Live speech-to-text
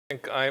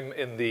think I'm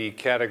in the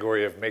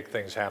category of make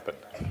things happen,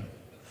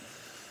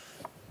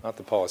 not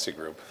the policy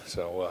group.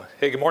 So,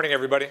 hey, good morning,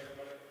 everybody.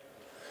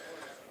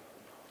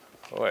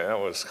 Boy, that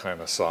was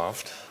kind of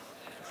soft.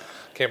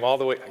 Came all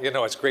the way, you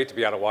know, it's great to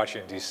be out of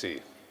Washington, D.C.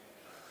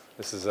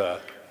 This is,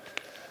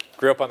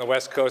 grew up on the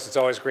West Coast. It's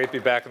always great to be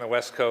back on the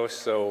West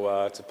Coast,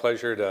 so it's a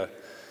pleasure to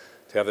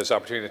have this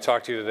opportunity to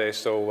talk to you today.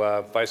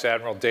 So, Vice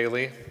Admiral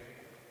Daly,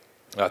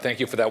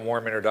 thank you for that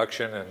warm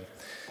introduction. And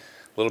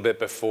a little bit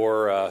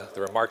before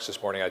the remarks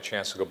this morning, I had a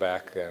chance to go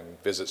back and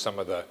visit some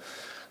of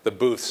the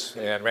booths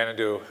and ran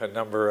into a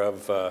number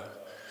of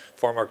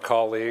former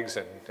colleagues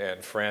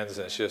and friends,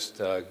 and it's just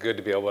good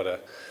to be able to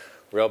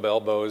rub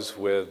elbows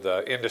with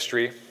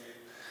industry.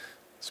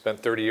 Spent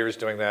 30 years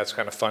doing that. It's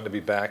kind of fun to be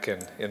back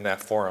in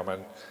that forum.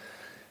 And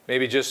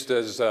maybe just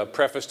as a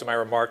preface to my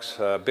remarks,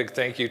 a big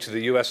thank you to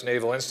the U.S.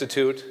 Naval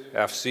Institute,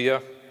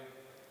 AFCEA,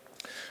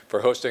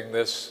 for hosting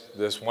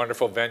this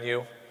wonderful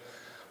venue.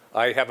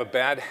 I have a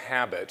bad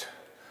habit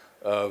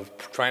of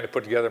trying to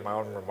put together my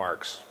own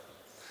remarks.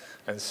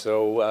 And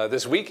so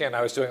this weekend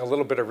I was doing a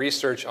little bit of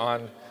research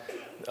on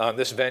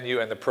this venue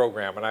and the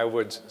program, and I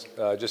would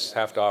just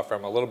have to offer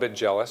I'm a little bit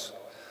jealous.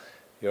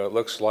 You know, it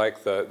looks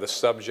like the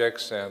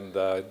subjects and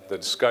the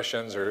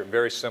discussions are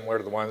very similar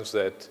to the ones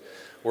that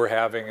we're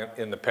having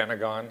in the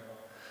Pentagon.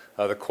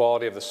 The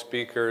quality of the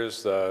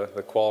speakers,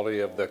 the quality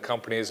of the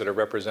companies that are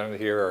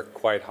represented here are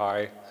quite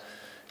high.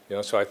 You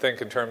know, so I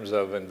think in terms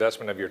of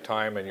investment of your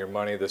time and your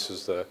money, this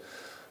is the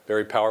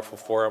very powerful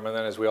forum. And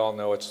then, as we all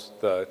know, it's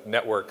the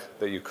network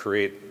that you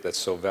create that's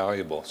so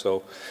valuable.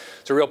 So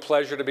it's a real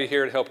pleasure to be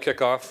here to help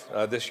kick off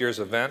this year's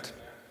event.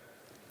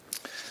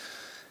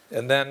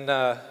 And then,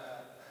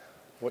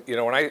 you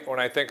know, when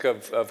I think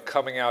of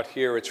coming out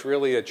here, it's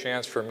really a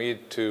chance for me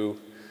to,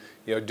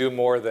 you know, do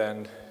more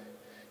than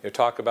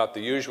talk about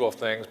the usual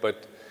things.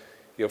 But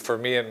you know, for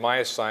me and my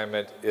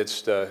assignment,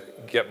 it's to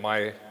get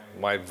my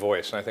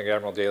voice. And I think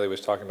Admiral Daly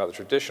was talking about the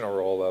traditional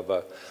role of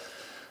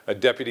a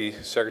Deputy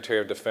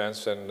Secretary of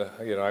Defense, and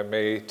you know, I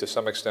may to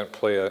some extent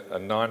play a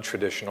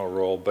non-traditional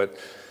role, but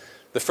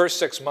the first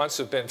 6 months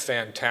have been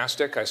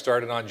fantastic. I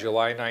started on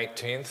July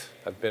 19th.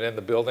 I've been in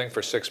the building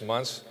for 6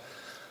 months.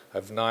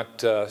 I've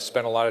not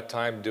spent a lot of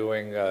time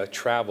doing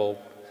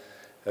travel,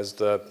 as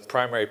the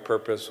primary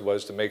purpose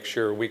was to make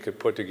sure we could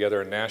put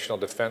together a national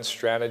defense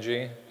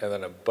strategy and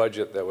then a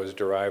budget that was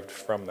derived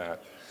from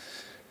that.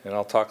 And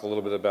I'll talk a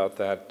little bit about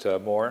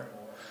that more.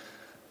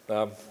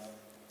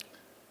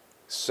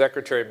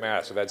 Secretary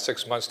Mattis, I've had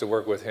 6 months to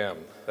work with him.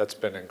 That's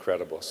been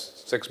incredible.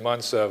 6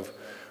 months of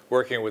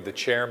working with the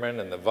chairman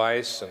and the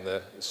vice and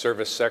the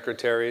service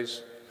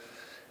secretaries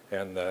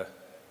and the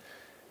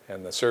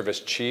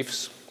service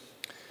chiefs.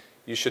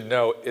 You should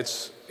know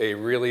it's a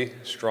really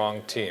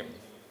strong team.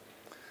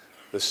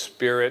 The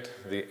spirit,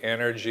 the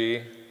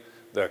energy,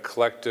 the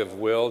collective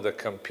will to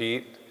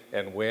compete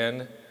and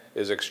win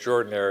is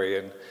extraordinary.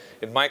 And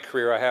in my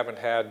career, I haven't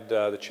had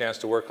the chance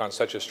to work on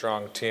such a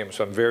strong team,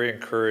 so I'm very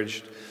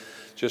encouraged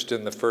just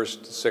in the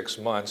first 6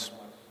 months.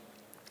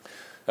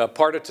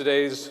 Part of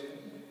today's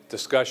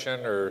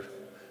discussion or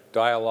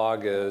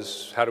dialogue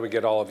is how do we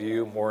get all of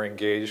you more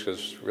engaged,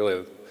 because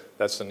really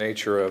that's the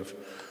nature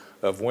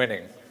of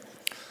winning.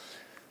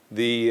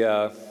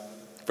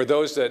 For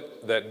those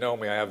that know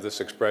me, I have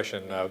this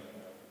expression,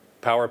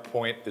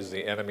 PowerPoint is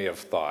the enemy of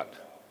thought.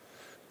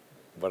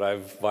 But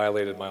I've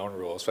violated my own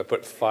rules. So I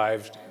put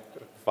five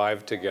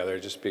together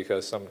just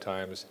because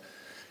sometimes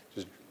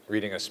just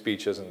reading a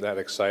speech isn't that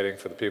exciting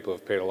for the people who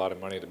have paid a lot of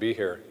money to be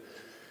here.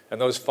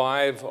 And those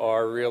 5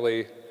 are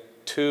really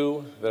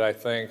 2 that I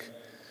think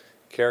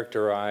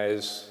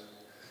characterize,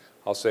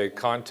 I'll say,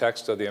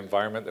 context of the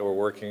environment that we're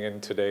working in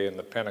today in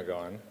the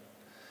Pentagon.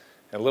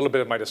 And a little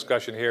bit of my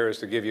discussion here is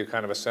to give you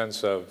kind of a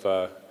sense of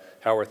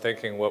how we're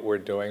thinking, what we're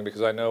doing,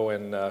 because I know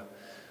in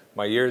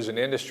my years in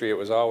industry, it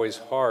was always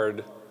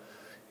hard.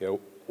 You know,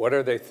 what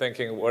are they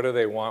thinking? What do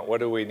they want? What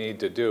do we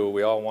need to do?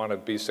 We all want to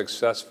be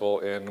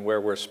successful in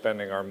where we're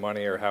spending our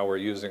money or how we're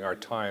using our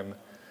time.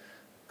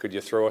 Could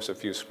you throw us a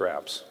few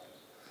scraps?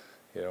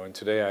 You know, and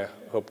today I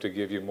hope to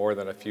give you more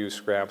than a few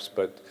scraps,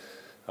 but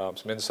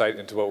some insight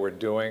into what we're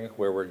doing,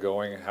 where we're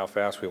going, and how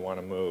fast we want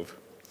to move.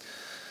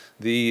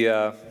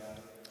 The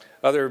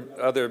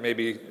other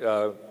maybe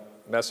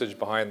message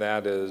behind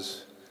that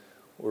is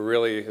we're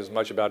really as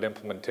much about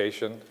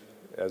implementation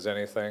as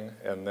anything,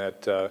 and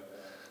that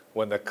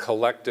when the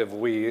collective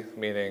we,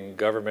 meaning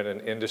government and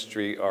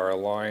industry, are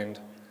aligned,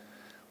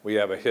 we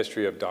have a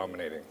history of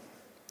dominating.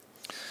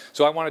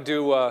 So I want to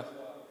do an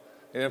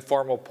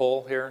informal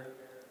poll here.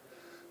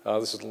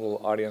 This is a little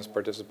audience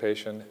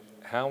participation.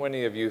 How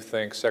many of you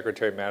think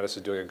Secretary Mattis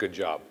is doing a good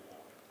job?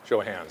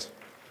 Show of hands.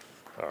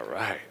 All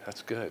right,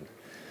 that's good.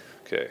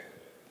 Okay.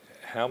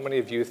 How many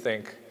of you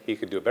think he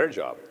could do a better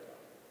job?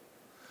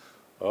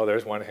 Oh,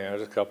 there's one hand,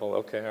 there's a couple.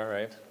 Okay, all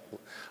right.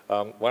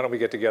 Why don't we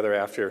get together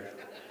after?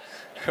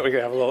 We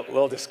can have a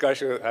little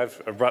discussion.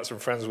 I've brought some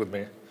friends with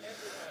me.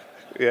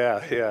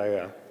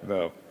 Yeah.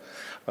 No.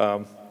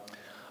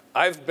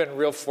 I've been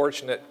real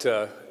fortunate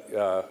to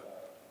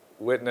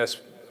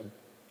witness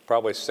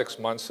probably 6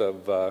 months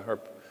of, or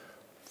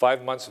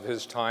 5 months of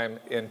his time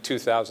in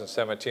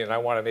 2017. And I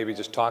want to maybe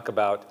just talk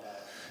about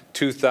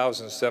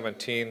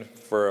 2017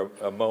 for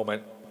a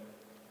moment,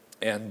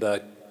 and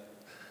the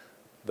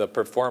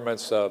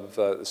performance of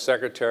the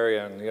Secretary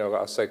and,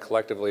 I'll say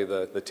collectively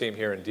the team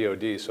here in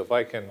DoD. So if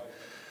I can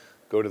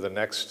go to the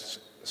next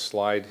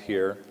slide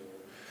here.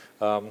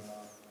 The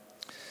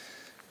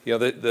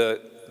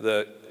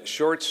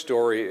short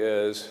story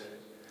is,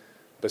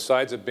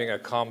 besides it being a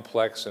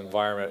complex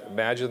environment,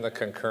 imagine the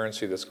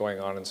concurrency that's going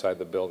on inside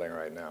the building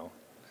right now.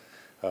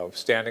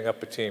 Standing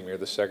up a team, you're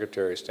the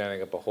Secretary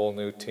standing up a whole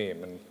new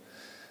team, and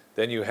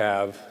then you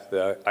have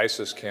the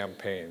ISIS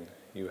campaign.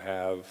 You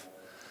have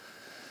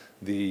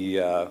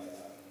the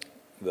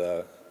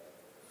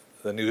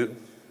new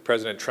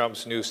President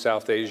Trump's new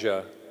South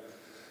Asia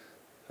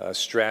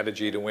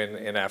strategy to win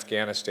in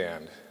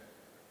Afghanistan.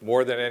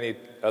 More than any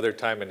other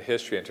time in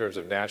history in terms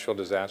of natural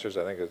disasters,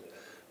 I think the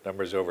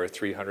number's over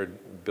 $300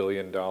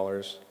 billion.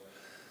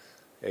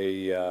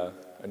 A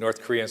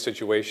North Korean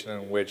situation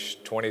in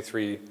which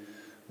 23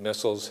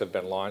 missiles have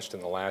been launched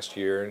in the last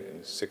year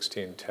in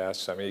 16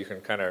 tests. I mean, you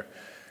can kind of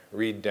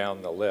read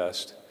down the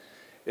list.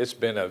 It's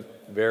been a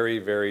very,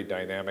 very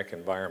dynamic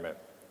environment.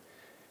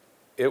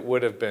 It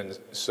would have been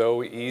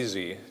so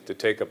easy to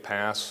take a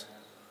pass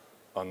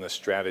on the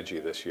strategy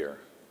this year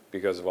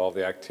because of all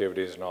the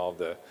activities and all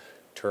the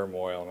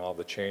turmoil and all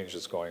the change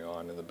that's going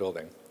on in the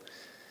building.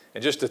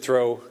 And just to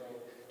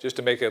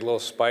make it a little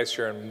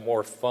spicier and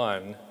more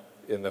fun,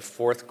 in the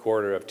fourth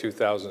quarter of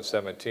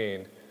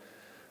 2017,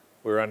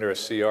 we were under a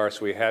CR,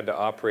 so we had to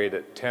operate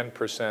at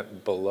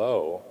 10%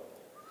 below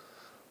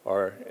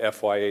our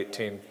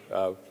FY18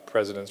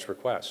 President's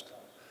request.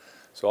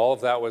 So all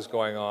of that was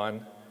going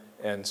on,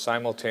 and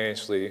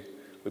simultaneously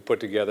we put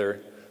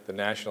together the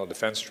National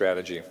Defense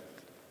Strategy.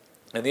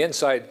 And the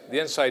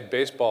inside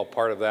baseball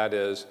part of that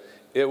is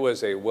it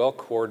was a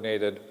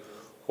well-coordinated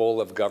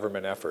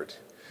whole-of-government effort.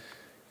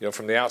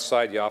 From the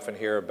outside, you often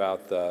hear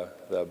about the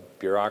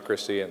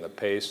bureaucracy and the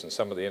pace and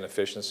some of the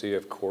inefficiency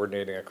of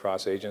coordinating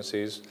across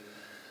agencies.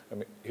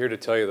 I'm here to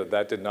tell you that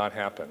that did not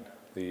happen.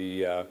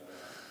 The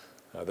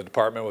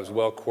department was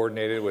well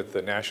coordinated with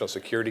the National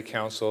Security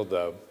Council,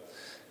 the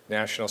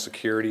national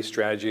security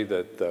strategy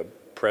that the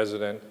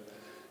President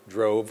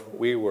drove.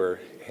 We were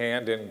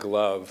hand in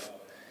glove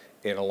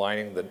in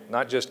aligning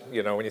not just,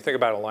 when you think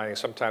about aligning,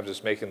 sometimes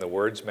it's making the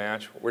words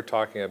match. We're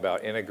talking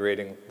about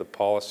integrating the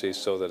policy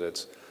so that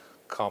it's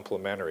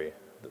complementary,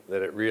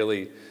 that it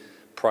really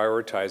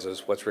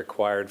prioritizes what's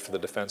required for the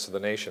defense of the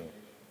nation.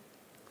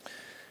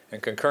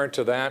 And concurrent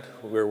to that,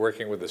 we're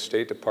working with the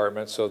State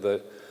Department so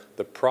that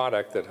the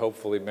product that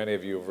hopefully many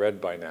of you have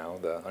read by now,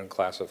 the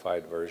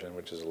unclassified version,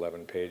 which is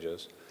 11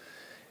 pages,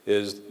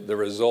 is the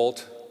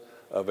result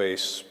of a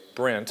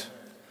sprint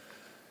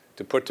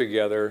to put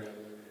together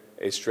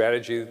a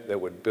strategy that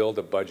would build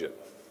a budget.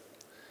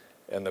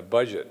 And the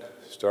budget,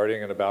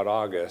 starting in about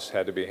August,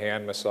 had to be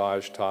hand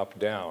massaged top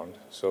down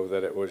so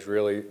that it was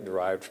really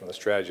derived from the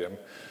strategy. I'm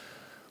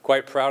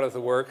quite proud of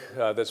the work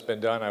that's been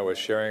done. I was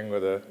sharing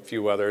with a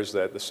few others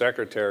that the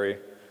Secretary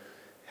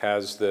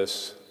has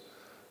this,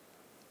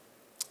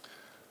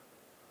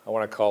 I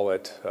want to call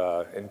it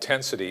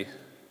intensity,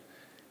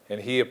 and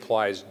he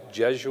applies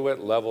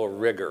Jesuit-level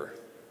rigor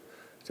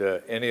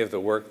to any of the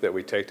work that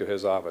we take to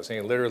his office.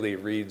 And he literally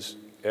reads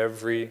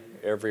every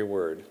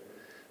word.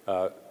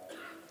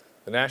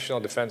 The National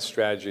Defense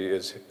Strategy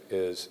is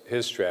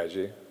his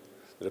strategy.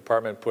 The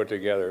department put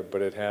together,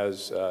 but it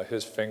has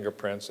his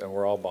fingerprints, and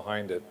we're all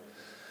behind it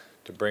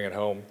to bring it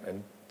home.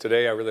 And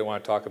today I really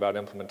want to talk about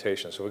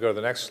implementation. So we go to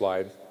the next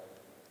slide.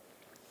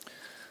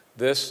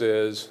 This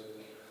is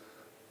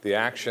the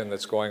action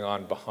that's going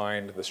on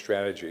behind the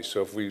strategy.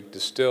 So if we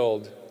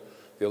distilled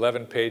the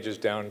 11 pages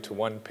down to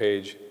one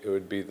page, it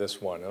would be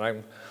this one.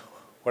 And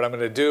what I'm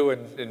going to do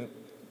in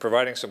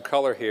providing some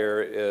color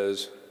here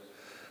is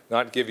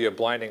not give you a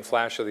blinding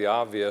flash of the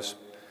obvious,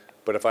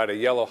 but if I had a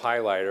yellow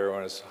highlighter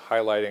when I was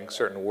highlighting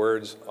certain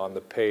words on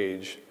the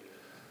page,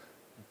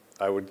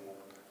 I'm going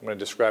to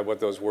describe what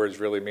those words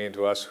really mean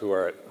to us who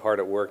are hard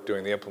at work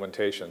doing the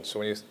implementation. So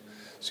when you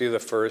see the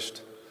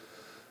first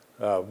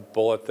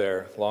bullet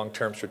there,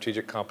 long-term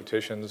strategic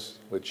competitions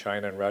with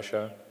China and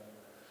Russia,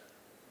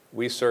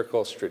 we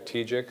circle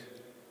strategic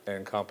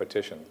and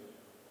competition.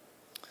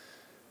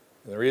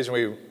 And the reason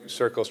we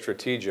circle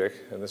strategic,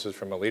 and this is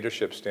from a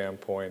leadership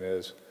standpoint,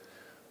 is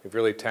we've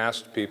really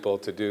tasked people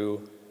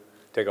to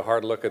take a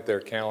hard look at their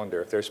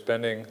calendar. If they're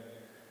spending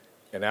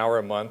an hour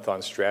a month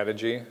on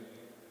strategy,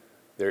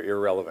 they're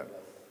irrelevant.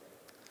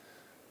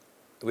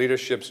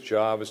 Leadership's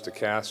job is to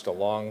cast a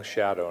long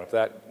shadow. And if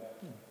that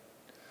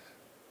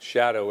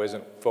shadow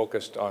isn't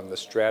focused on the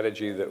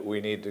strategy that we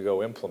need to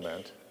go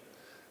implement,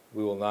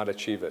 we will not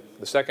achieve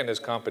it. The second is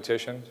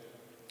competition.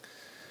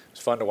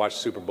 It's fun to watch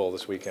Super Bowl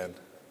this weekend.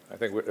 I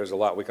think there's a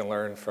lot we can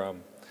learn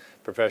from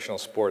professional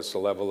sports, the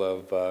level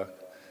of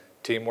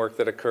teamwork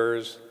that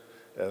occurs,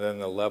 and then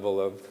the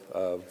level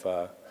of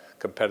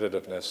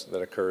competitiveness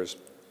that occurs.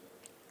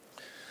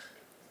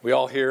 We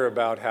all hear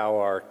about how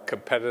our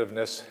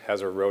competitiveness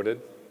has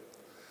eroded.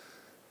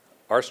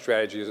 our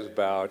strategy is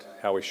about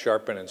how we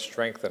sharpen and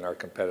strengthen our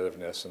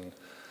competitiveness. And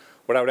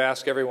what I would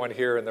ask everyone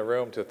here in the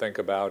room to think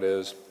about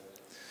is,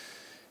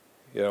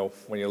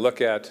 when you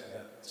look at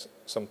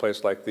some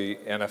place like the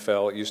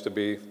NFL, it used to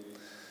be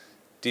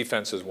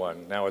defense is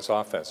one. Now it's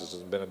offense. This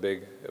has been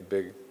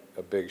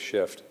a big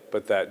shift.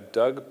 But that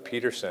Doug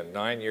Peterson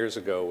 9 years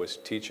ago was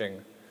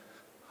teaching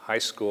high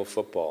school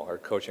football or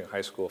coaching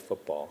high school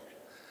football.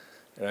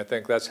 And I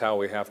think that's how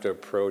we have to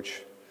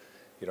approach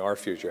our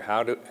future.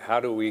 How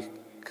do we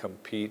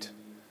compete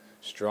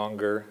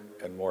stronger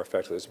and more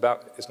effectively?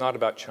 It's not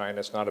about China,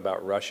 it's not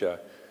about Russia,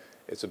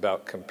 it's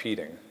about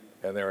competing.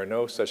 And there are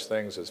no such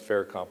things as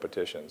fair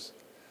competitions.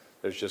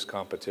 There's just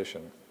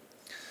competition.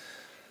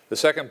 The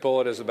second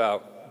bullet is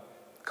about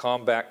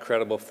combat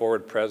credible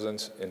forward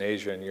presence in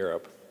Asia and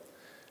Europe.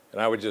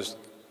 And I would just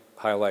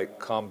highlight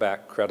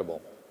combat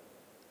credible.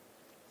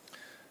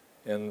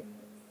 And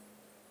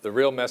the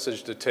real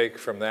message to take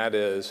from that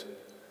is,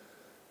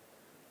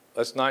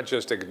 let's not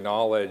just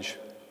acknowledge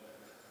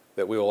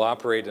that we will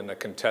operate in a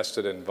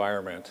contested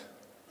environment.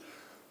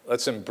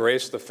 Let's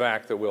embrace the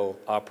fact that we'll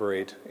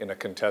operate in a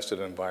contested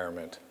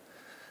environment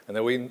and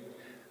that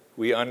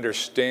we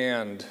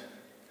understand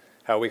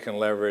how we can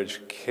leverage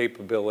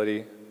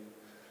capability,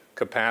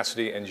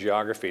 capacity, and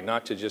geography,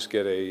 not to just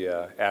get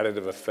a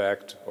additive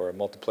effect or a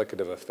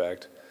multiplicative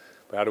effect,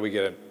 but how do we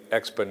get an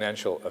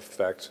exponential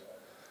effect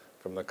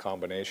from the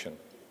combination.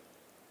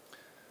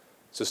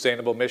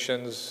 Sustainable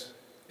missions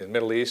in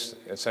Middle East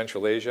and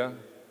Central Asia.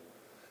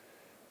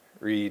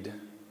 Read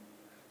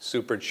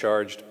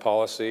supercharged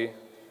policy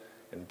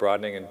in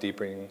broadening and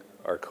deepening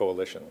our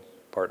coalition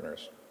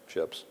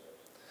partnerships.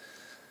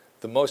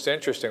 The most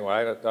interesting one,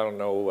 I don't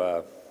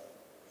know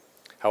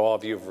how all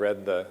of you have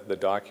read the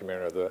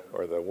document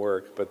or the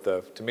work, but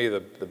to me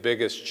the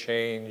biggest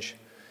change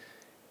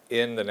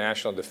in the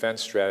National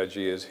Defense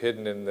Strategy is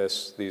hidden in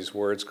these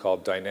words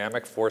called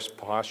dynamic force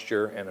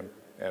posture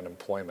and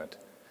employment.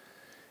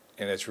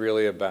 And it's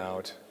really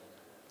about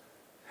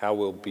how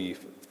we'll be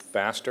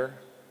faster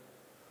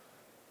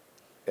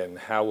and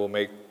how we'll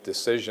make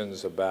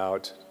decisions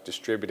about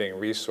distributing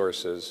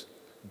resources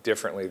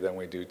differently than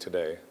we do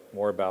today.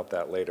 More about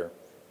that later.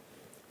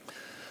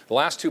 The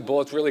last two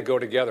bullets really go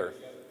together.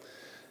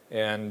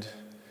 And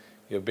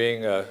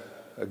being a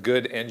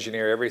good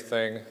engineer,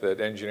 everything that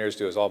engineers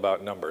do is all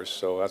about numbers.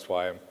 So that's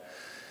why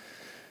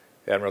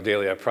Admiral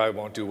Daly, I probably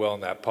won't do well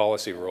in that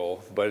policy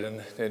role. But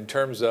in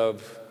terms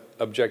of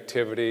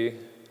objectivity,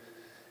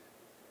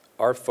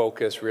 our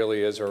focus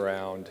really is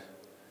around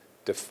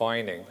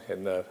defining,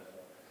 and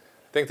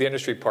I think the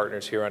industry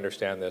partners here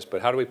understand this,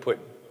 but how do we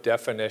put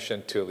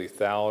definition to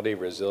lethality,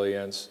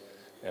 resilience,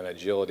 and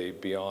agility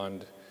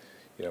beyond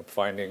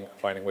finding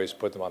ways to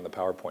put them on the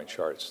PowerPoint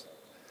charts?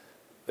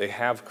 They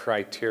have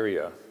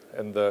criteria.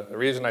 And the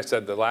reason I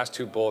said the last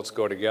two bullets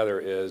go together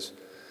is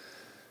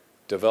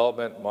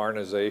development,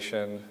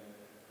 modernization,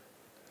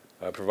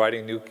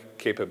 providing new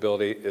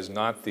capability is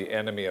not the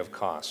enemy of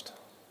cost.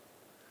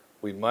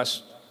 We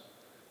must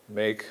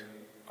make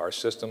our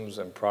systems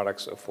and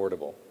products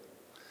affordable.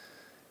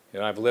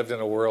 I've lived in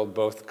a world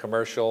both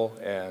commercial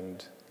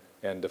and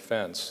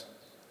defense.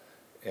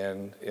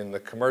 And in the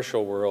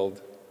commercial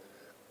world,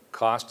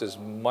 cost is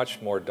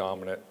much more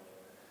dominant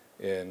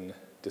in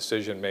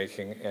decision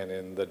making and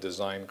in the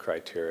design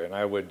criteria. And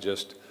I would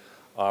just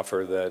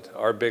offer that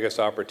our biggest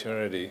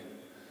opportunity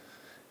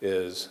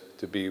is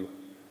to be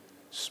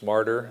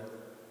smarter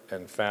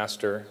and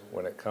faster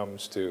when it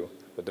comes to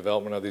the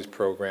development of these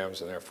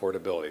programs and their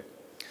affordability.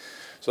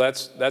 So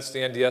that's the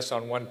NDS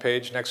on one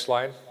page. Next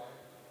slide.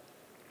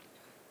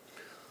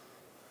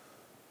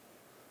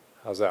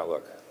 How's that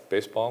look?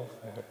 Baseball?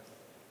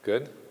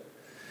 Good?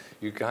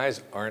 You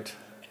guys aren't,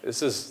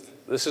 this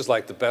is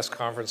like the best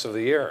conference of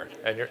the year,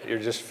 and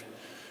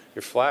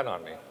you're flat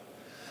on me.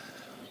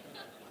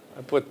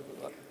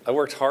 I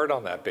worked hard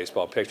on that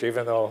baseball picture,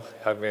 even though,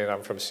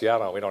 I'm from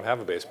Seattle and we don't have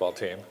a baseball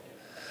team.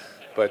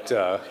 But,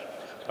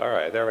 all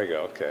right, there we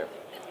go, okay.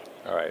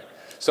 All right.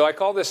 So I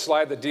call this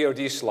slide the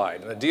DoD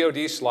slide. And the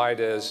DoD slide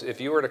is, if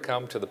you were to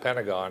come to the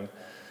Pentagon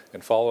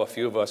and follow a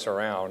few of us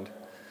around,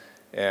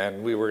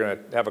 and we were going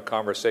to have a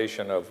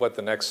conversation of what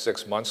the next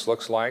 6 months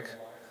looks like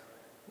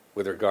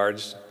with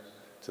regards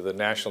to the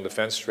National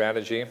Defense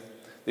Strategy,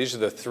 these are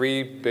the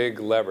three big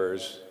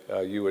levers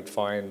you would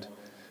find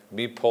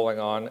me pulling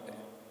on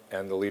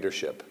and the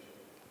leadership.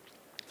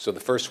 So the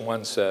first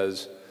one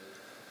says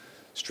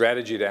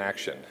strategy to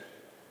action,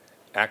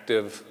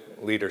 active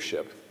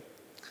leadership.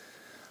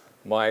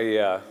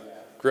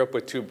 Grew up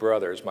with two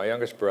brothers. My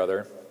youngest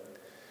brother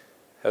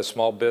has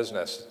small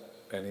business,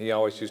 and he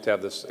always used to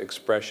have this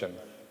expression,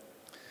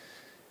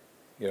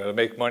 to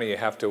make money you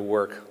have to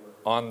work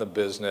on the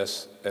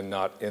business and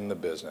not in the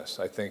business.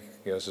 I think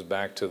this is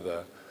back to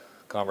the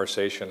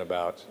conversation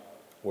about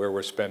where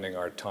we're spending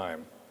our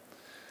time.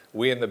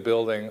 We in the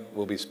building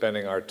will be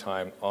spending our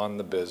time on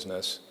the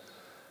business,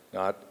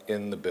 not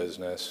in the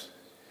business,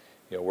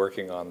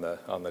 working on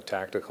the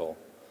tactical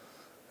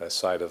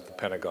side of the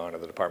Pentagon or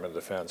the Department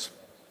of Defense.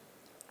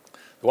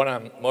 The one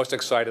I'm most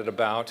excited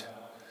about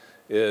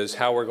is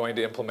how we're going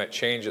to implement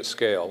change at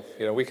scale.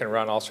 You know, we can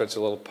run all sorts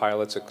of little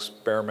pilots,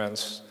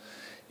 experiments,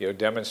 you know,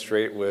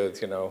 demonstrate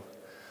with, you know,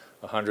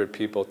 100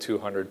 people,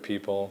 200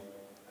 people,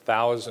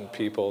 1,000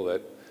 people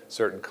that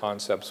certain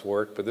concepts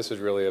work, but this is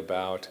really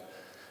about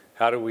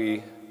how do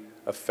we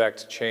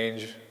affect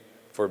change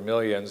for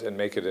millions and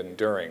make it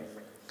enduring.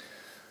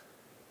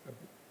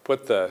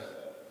 Put the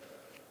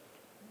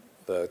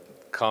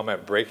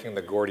comment, breaking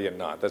the Gordian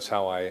knot. That's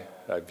how I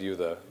view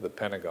the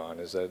Pentagon,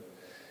 is that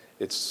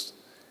it's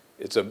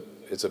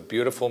a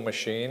beautiful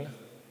machine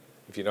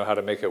if you know how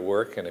to make it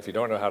work, and if you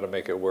don't know how to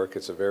make it work,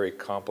 it's a very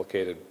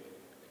complicated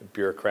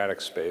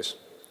bureaucratic space.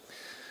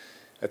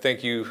 I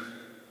think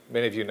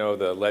many of you know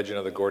the legend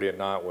of the Gordian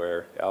knot,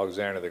 where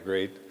Alexander the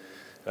Great,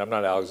 and I'm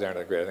not Alexander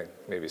the Great, I think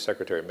maybe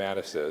Secretary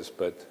Mattis is,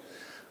 but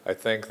I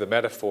think the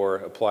metaphor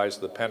applies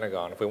to the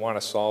Pentagon. If we want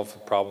to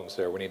solve problems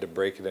there, we need to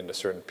break it into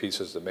certain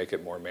pieces to make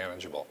it more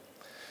manageable.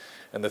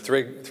 And the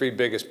three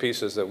biggest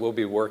pieces that we'll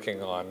be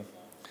working on,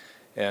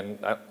 and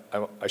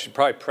I should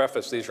probably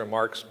preface these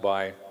remarks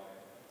by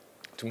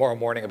tomorrow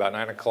morning about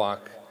 9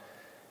 o'clock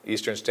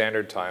Eastern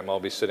Standard Time, I'll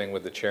be sitting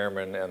with the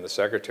chairman and the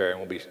secretary, and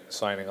we'll be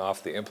signing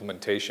off the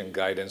implementation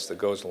guidance that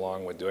goes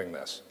along with doing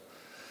this.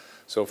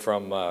 So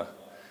from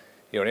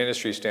you know, an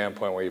industry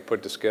standpoint, where you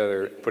put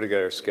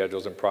together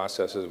schedules and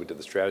processes, we did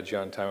the strategy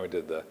on time, we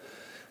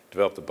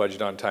developed the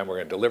budget on time, we're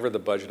going to deliver the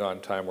budget on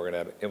time, we're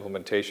going to have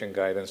implementation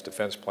guidance,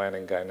 defense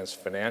planning guidance,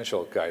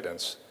 financial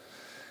guidance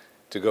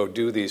to go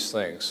do these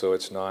things, so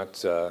it's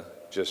not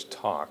just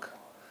talk.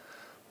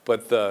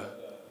 But the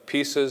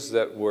pieces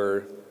that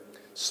we're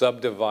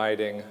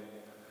subdividing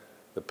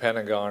the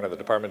Pentagon or the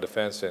Department of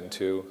Defense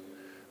into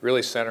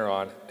really center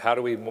on how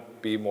do we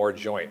be more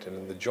joint.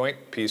 And the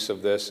joint piece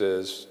of this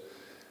is,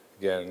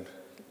 again,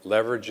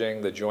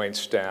 leveraging the joint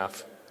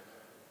staff,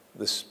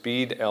 the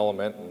speed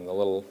element,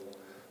 and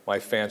my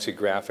fancy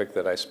graphic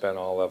that I spent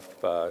all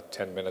of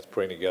 10 minutes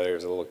putting together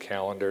is a little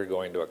calendar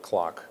going to a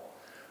clock.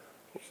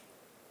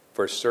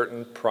 For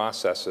certain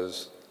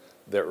processes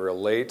that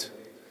relate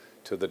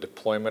to the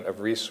deployment of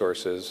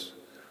resources,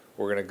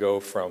 we're going to go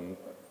from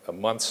a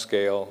month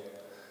scale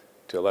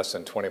to a less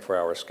than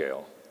 24-hour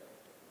scale.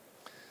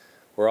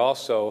 We're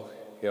also,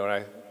 you know,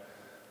 and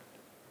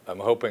I'm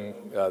hoping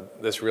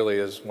this really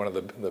is one of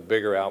the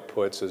bigger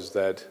outputs, is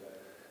that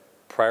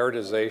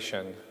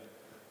prioritization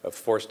of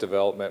force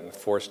development and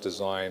force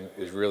design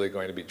is really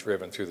going to be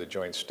driven through the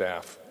joint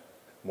staff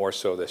more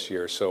so this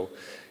year. So,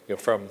 you know,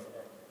 from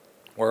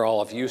where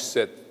all of you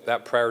sit,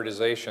 that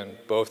prioritization,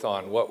 both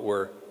on what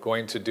we're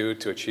going to do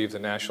to achieve the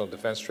national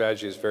defense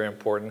strategy, is very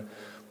important,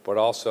 but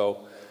also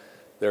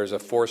there's a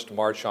forced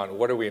march on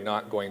what are we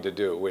not going to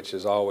do, which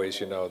is always,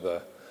 you know,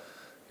 the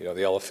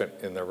elephant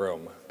in the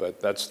room.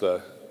 But that's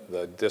the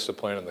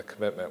discipline and the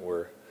commitment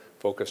we're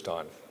focused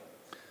on.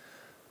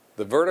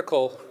 The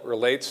vertical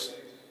relates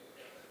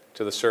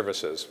to the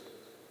services.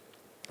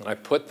 And I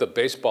put the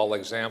baseball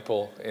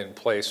example in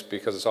place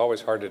because it's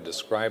always hard to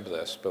describe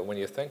this, but when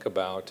you think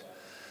about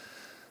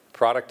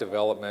product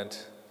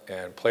development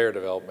and player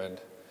development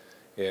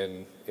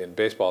in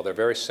baseball, they're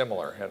very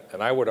similar.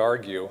 And I would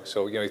argue,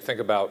 so you know, you think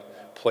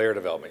about player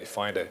development, you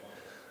find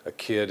a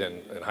kid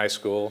in high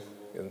school,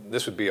 and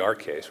this would be our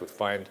case, we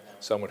find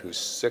someone who's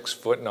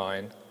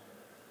 6'9",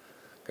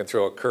 can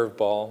throw a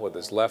curveball with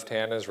his left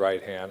hand and his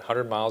right hand,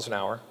 100 miles an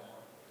hour.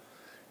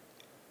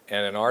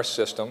 And in our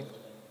system,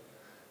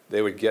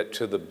 they would get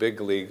to the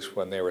big leagues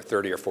when they were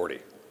 30 or 40.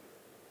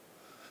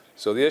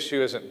 So the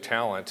issue isn't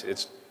talent,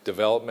 it's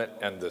development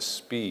and the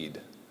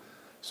speed.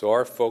 So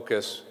our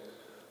focus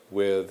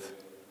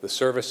with the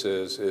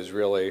services is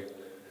really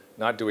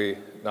not do we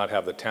not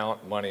have the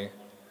talent, money,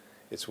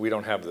 it's we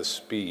don't have the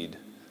speed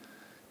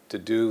to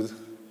do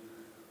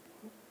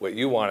what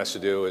you want us to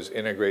do, is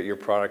integrate your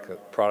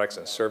products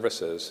and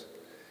services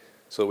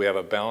so that we have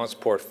a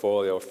balanced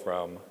portfolio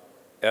from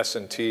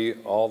S&T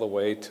all the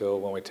way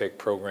till when we take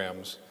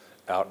programs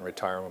out and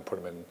retire them and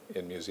put them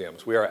in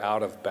museums. We are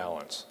out of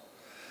balance.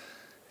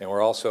 And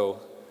we're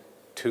also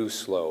too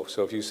slow.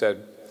 So if you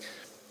said,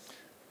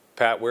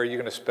 Pat, where are you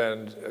going to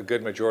spend a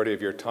good majority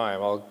of your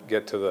time? I'll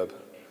get to the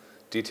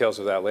details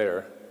of that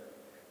later.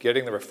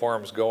 Getting the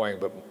reforms going,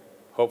 but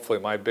hopefully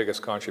my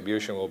biggest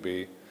contribution will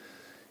be,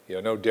 you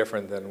know, no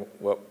different than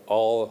what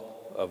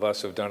all of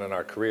us have done in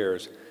our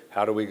careers.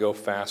 How do we go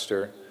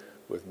faster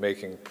with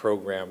making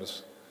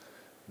programs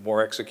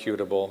more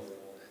executable,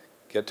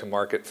 get to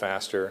market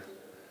faster,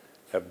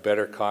 have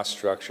better cost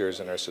structures,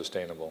 and are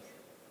sustainable?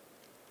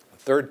 The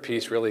third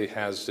piece really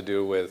has to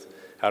do with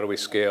how do we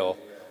scale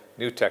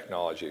new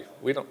technology.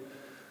 We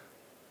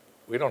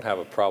don't have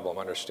a problem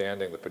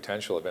understanding the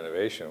potential of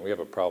innovation. We have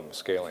a problem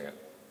scaling it.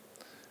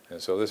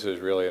 And so this is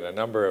really, in a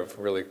number of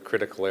really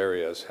critical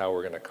areas, how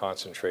we're going to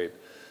concentrate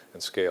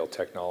and scale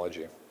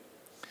technology.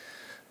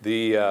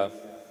 The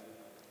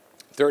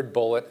third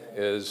bullet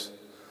is,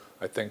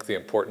 I think, the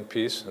important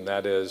piece, and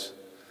that is,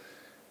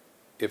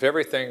 if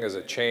everything is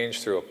a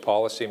change through a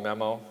policy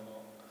memo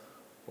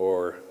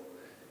or,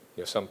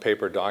 you know, some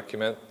paper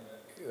document,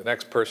 the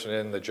next person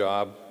in the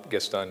job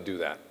gets to undo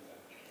that.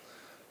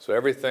 So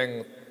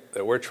everything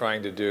that we're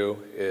trying to do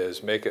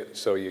is make it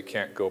so you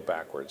can't go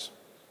backwards.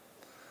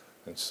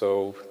 And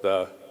so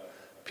the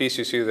piece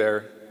you see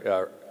there,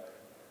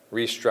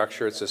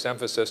 restructure, it's this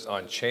emphasis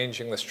on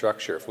changing the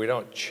structure. If we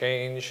don't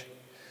change,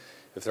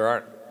 if there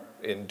aren't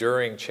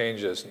enduring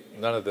changes,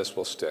 none of this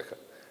will stick.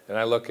 And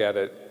I look at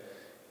it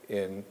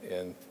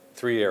in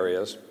three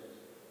areas: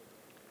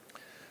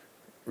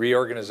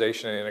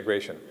 reorganization and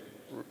integration.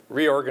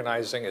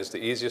 Reorganizing is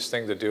the easiest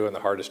thing to do and the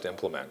hardest to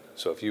implement.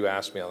 So if you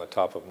ask me on the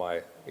top of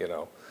my,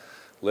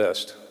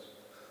 list,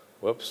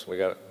 whoops,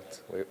 we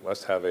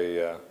must have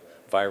a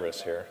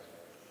virus here.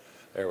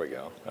 There we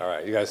go. All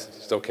right, you guys,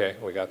 it's okay,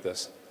 we got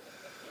this.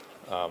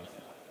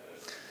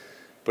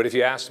 But if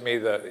you ask me,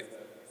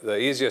 the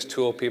easiest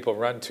tool people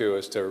run to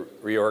is to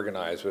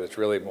reorganize, but it's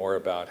really more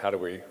about how do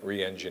we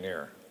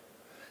re-engineer?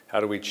 How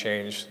do we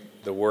change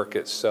the work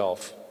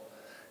itself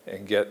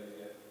and get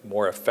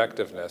more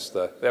effectiveness?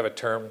 They have a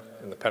term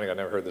in the Pentagon, I've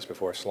never heard this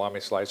before, salami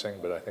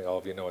slicing, but I think all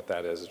of you know what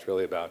that is. It's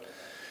really about,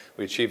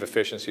 we achieve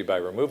efficiency by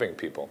removing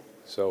people.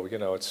 So,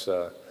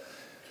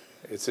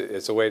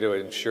 it's a way to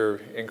ensure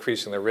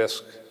increasing the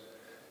risk,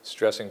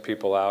 stressing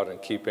people out,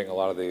 and keeping a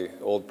lot of the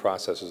old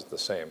processes the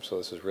same. So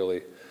this is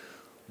really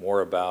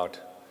more about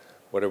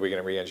what are we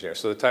going to re-engineer.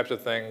 So the types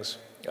of things,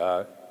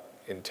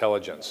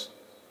 intelligence,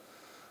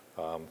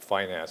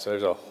 finance.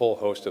 There's a whole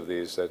host of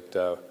these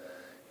that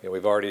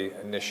we've already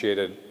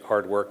initiated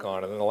hard work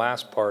on. And then the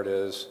last part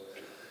is,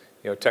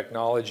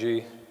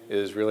 technology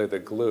is really the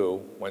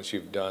glue once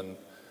you've done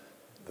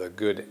the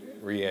good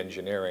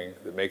re-engineering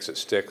that makes it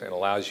stick and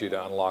allows you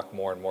to unlock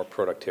more and more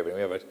productivity.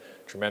 We have a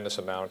tremendous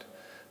amount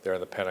there in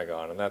the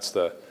Pentagon, and that's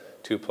the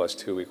 2 +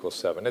 2 =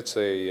 7. It's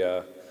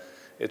a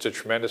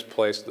tremendous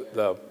place.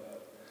 The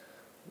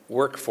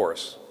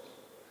workforce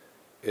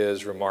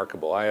is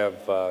remarkable. I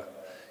have,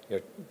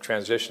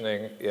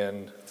 transitioning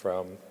in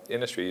from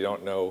industry, you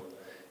don't know,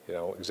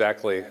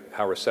 exactly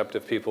how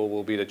receptive people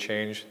will be to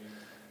change.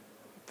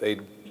 They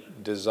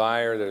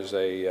desire, there's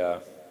a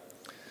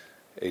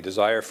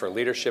desire for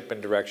leadership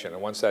and direction,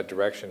 and once that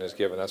direction is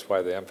given, that's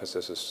why the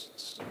emphasis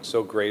is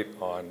so great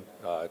on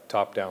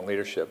top-down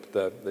leadership.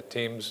 The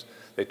teams,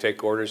 they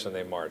take orders and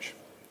they march.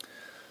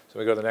 So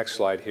we go to the next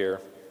slide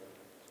here.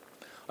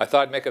 I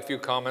thought I'd make a few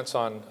comments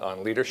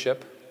on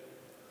leadership,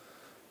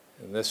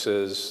 and this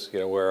is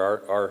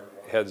where our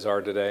heads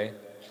are today.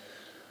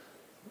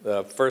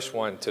 The first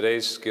one,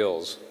 today's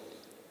skills.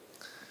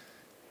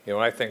 When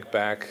I think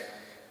back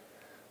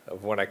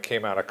of when I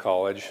came out of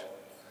college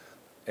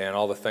and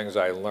all the things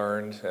I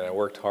learned, and I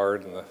worked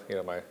hard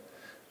in my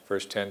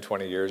first 10,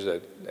 20 years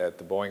at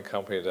the Boeing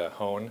company to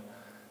hone,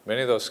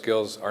 many of those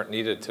skills aren't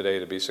needed today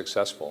to be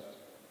successful.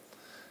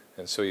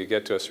 And so you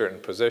get to a certain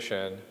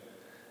position,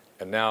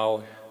 and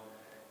now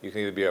you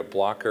can either be a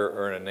blocker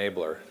or an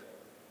enabler.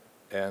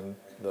 And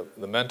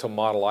the mental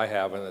model I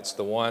have, and it's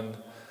the one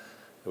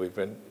that we've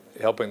been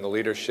helping the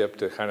leadership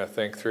to kind of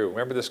think through.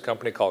 Remember this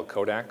company called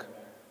Kodak?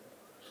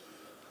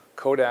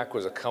 Kodak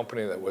was a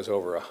company that was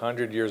over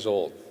 100 years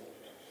old.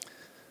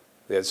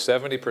 They had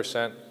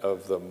 70%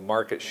 of the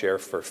market share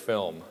for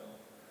film,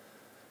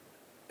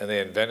 and they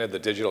invented the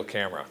digital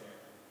camera,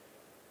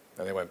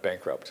 and they went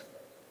bankrupt.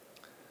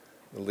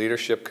 The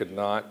leadership could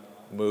not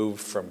move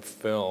from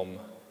film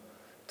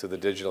to the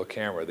digital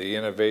camera. The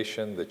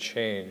innovation, the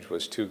change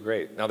was too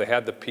great. Now they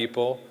had the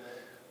people,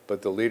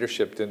 but the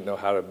leadership didn't know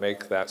how to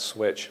make that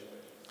switch.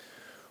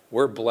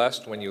 We're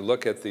blessed when you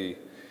look at the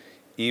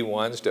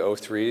E1s to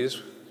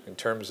O3s in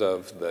terms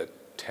of the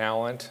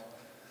talent,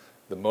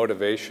 the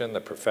motivation,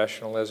 the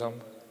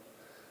professionalism.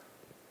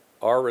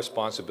 Our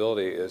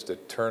responsibility is to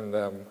turn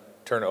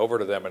over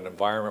to them an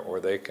environment where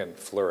they can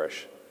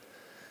flourish.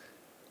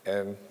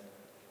 And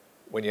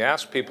when you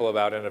ask people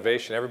about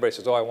innovation, everybody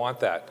says, oh, I want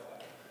that.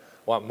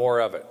 I want more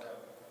of it.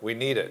 We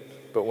need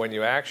it. But when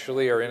you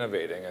actually are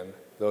innovating, and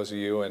those of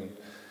you in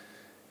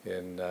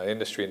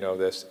industry know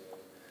this,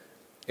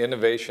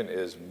 innovation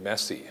is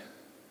messy.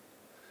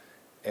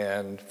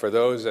 And for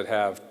those that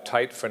have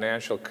tight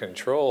financial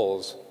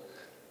controls,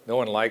 no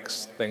one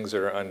likes things that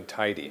are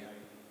untidy.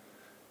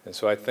 And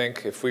so I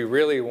think if we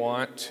really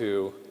want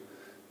to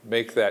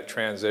make that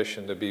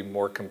transition to be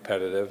more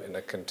competitive in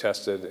a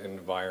contested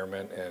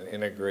environment and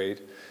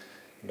integrate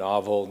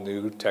novel,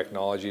 new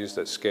technologies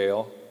that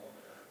scale,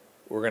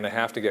 we're going to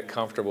have to get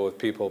comfortable with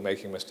people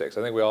making mistakes.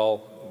 I think we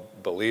all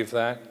believe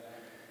that.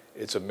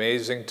 It's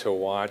amazing to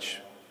watch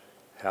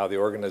how the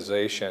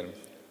organization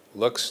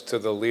looks to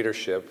the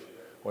leadership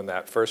when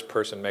that first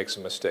person makes a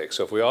mistake.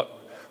 So if we all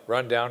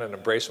run down and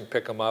embrace them,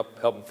 pick them up,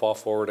 help them fall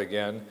forward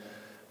again,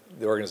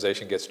 the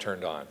organization gets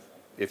turned on.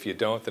 If you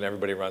don't, then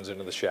everybody runs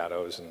into the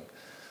shadows, and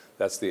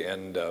that's the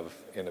end of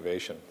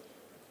innovation.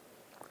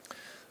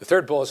 The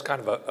third bullet is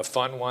kind of a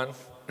fun one.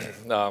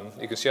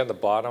 You can see on the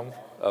bottom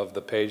of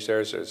the page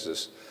there's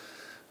this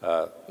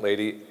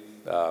lady,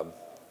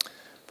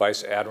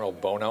 Vice Admiral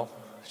Bono.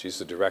 She's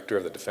the director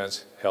of the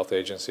Defense Health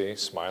Agency,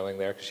 smiling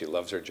there because she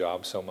loves her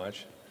job so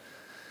much.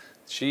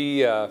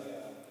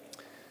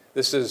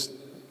 This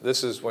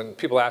is when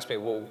people ask me,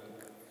 well,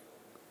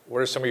 what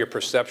are some of your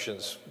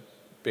perceptions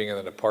being in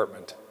the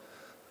department?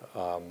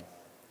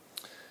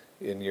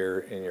 in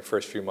your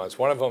first few months.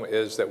 One of them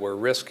is that we're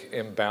risk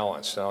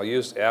imbalanced. And I'll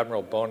use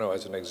Admiral Bono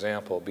as an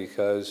example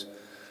because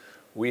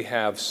we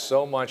have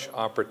so much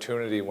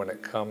opportunity when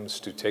it comes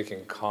to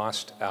taking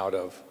cost out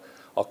of,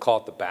 I'll call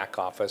it the back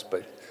office,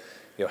 but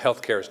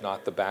healthcare is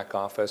not the back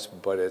office,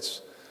 but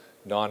it's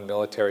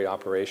non-military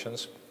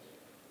operations.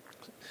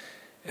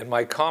 And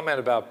my comment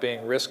about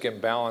being risk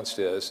imbalanced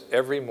is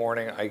every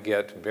morning I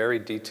get very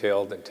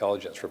detailed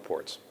intelligence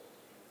reports.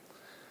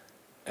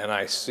 And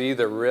I see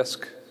the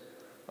risk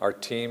our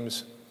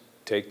teams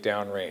take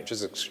downrange.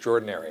 It's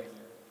extraordinary.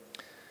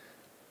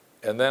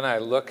 And then I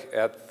look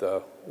at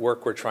the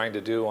work we're trying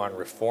to do on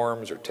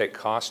reforms or take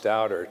cost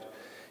out or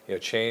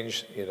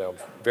change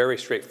very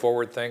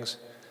straightforward things.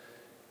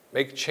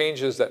 Make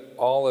changes that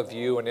all of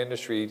you in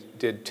industry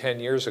did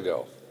 10 years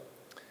ago.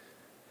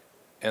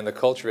 And the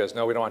culture is,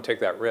 no, we don't want to take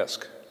that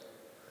risk.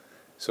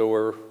 So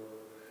we're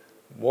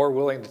more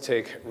willing to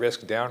take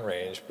risk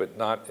downrange, but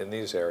not in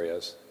these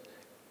areas.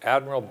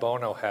 Admiral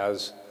Bono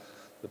has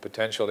the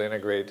potential to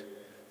integrate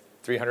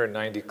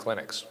 390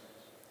 clinics.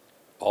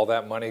 All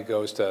that money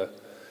goes to,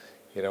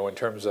 in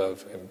terms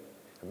of,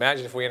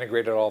 imagine if we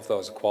integrated all of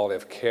those, the quality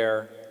of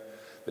care,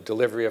 the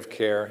delivery of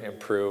care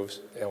improves,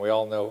 and we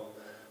all know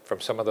from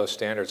some of those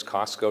standards,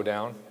 costs go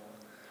down,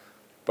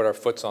 but our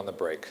foot's on the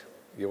brake.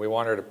 We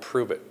want her to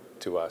prove it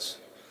to us.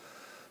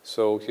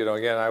 So,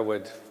 again, we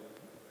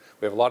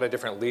have a lot of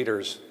different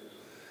leaders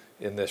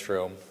in this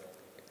room.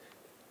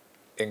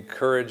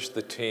 Encourage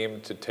the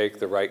team to take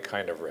the right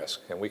kind of risk,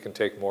 and we can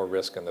take more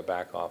risk in the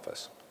back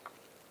office.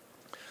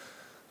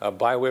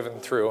 By with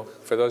and through,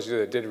 for those of you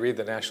that did read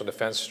the National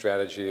Defense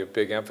Strategy, a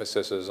big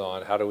emphasis is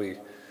on how do we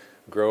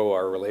grow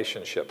our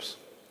relationships,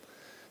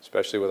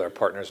 especially with our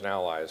partners and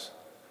allies.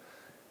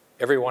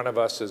 Every one of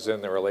us is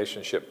in the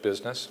relationship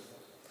business.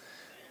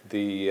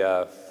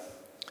 The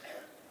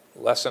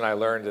lesson I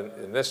learned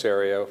in this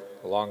area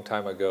a long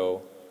time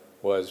ago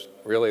was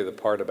really the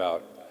part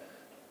about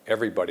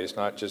everybody. It's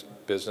not just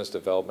business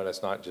development.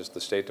 It's not just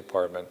the State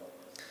Department.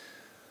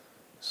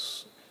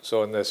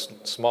 So in this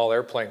small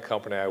airplane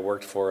company I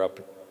worked for up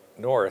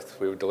north,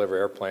 we would deliver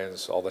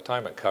airplanes all the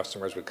time, and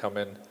customers would come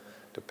in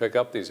to pick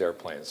up these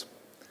airplanes.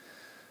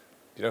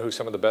 You know who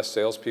some of the best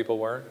salespeople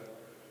were?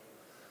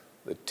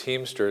 The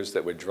Teamsters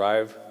that would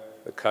drive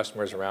the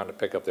customers around to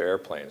pick up their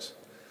airplanes.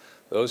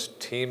 Those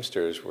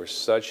Teamsters were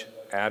such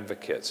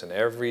advocates, and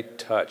every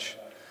touch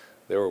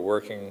they were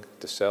working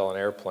to sell an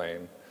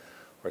airplane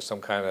or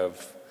some kind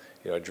of,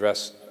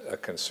 address a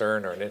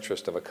concern or an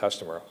interest of a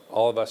customer.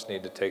 All of us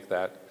need to take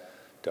that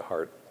to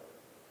heart.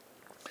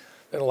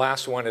 And the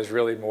last one is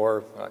really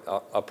more,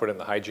 I'll put in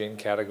the hygiene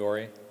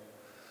category.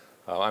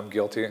 I'm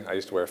guilty. I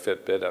used to wear a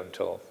Fitbit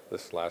until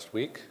this last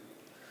week.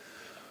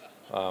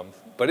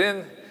 But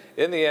in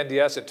the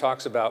NDS, it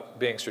talks about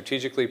being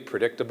strategically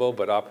predictable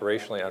but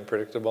operationally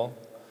unpredictable.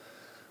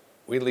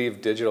 We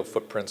leave digital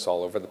footprints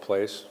all over the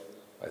place.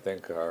 I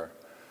think our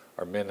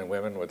men and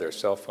women with their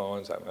cell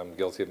phones, I'm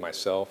guilty of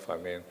myself. I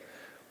mean,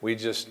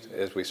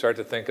 as we start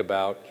to think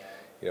about,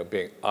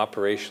 being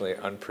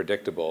operationally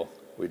unpredictable,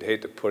 we'd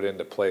hate to put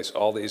into place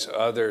all these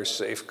other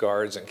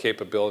safeguards and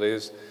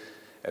capabilities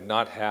and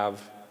not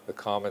have the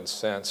common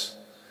sense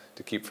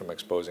to keep from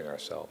exposing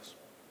ourselves.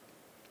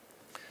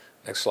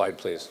 Next slide,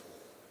 please.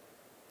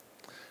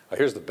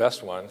 Here's the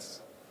best one.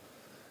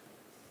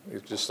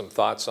 Just some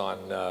thoughts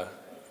on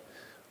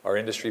our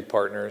industry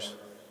partners.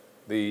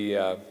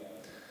 The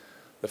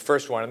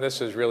first one, and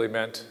this is really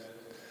meant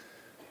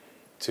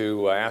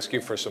to ask you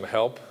for some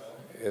help.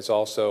 It's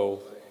also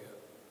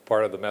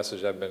part of the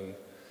message I've been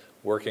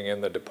working in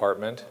the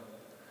department.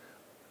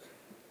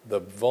 The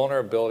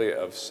vulnerability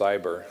of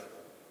cyber,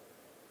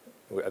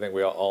 I think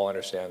we all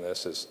understand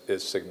this,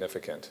 is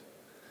significant.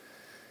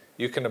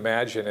 You can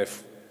imagine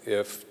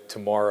if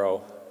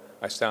tomorrow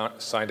I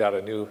signed out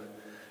a new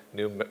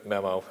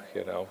memo,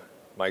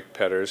 Mike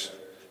Petters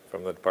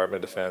from the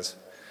Department of Defense.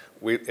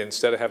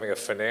 Instead of having a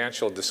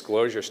financial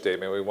disclosure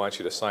statement, we want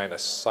you to sign a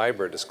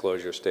cyber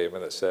disclosure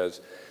statement that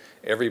says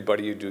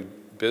everybody you do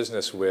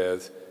business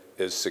with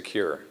is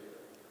secure.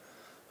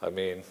 I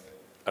mean,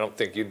 I don't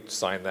think you'd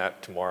sign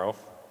that tomorrow,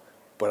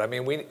 but I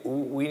mean,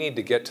 we need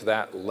to get to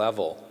that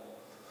level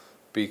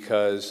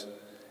because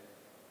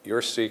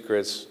your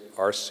secrets,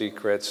 our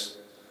secrets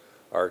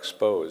are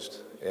exposed.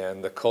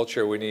 And the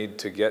culture we need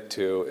to get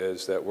to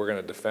is that we're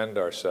going to defend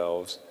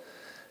ourselves,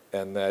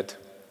 and that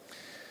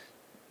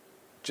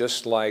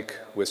just like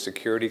with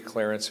security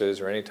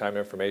clearances or any time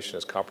information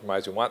is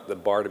compromised, we want the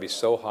bar to be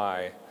so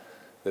high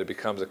that it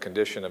becomes a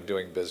condition of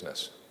doing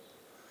business.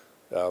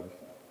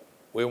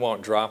 We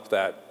won't drop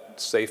that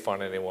safe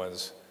on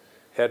anyone's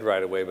head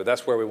right away, but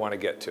that's where we want to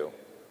get to.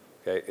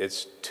 Okay?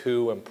 It's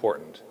too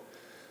important.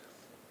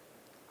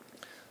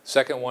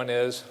 Second one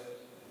is,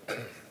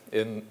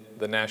 in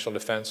the National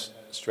Defense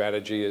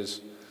Strategy,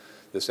 is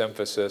this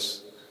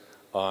emphasis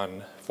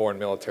on foreign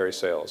military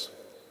sales.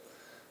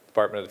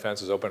 Department of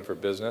Defense is open for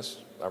business.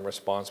 I'm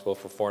responsible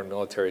for foreign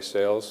military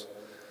sales.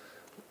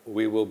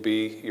 We will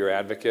be your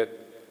advocate.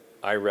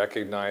 I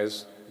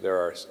recognize there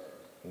are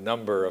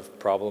number of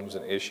problems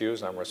and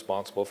issues. I'm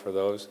responsible for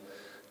those,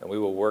 and we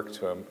will work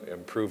to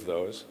improve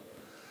those.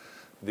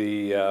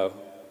 The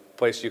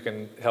place you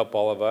can help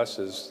all of us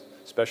is,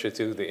 especially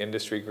through the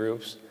industry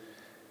groups,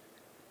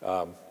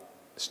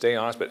 stay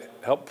honest, but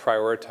help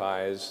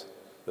prioritize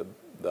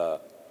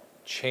the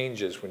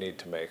changes we need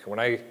to make. When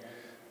I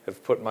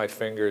have put my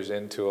fingers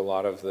into a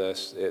lot of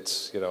this,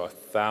 it's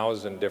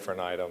 1,000 different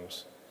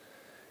items,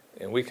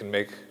 and we can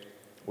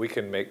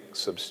make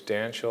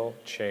substantial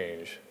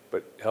change,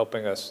 but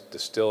helping us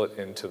distill it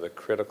into the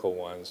critical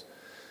ones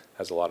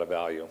has a lot of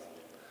value.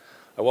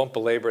 I won't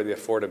belabor the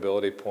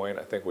affordability point.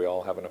 I think we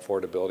all have an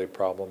affordability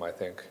problem. I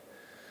think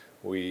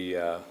we,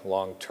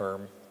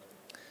 long-term,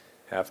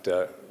 have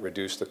to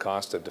reduce the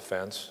cost of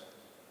defense.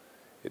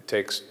 It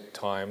takes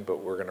time,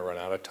 but we're going to run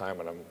out of time,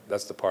 and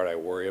that's the part I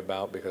worry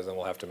about, because then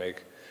we'll have to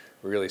make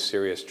really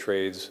serious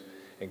trades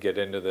and get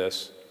into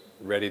this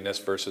readiness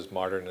versus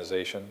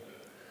modernization.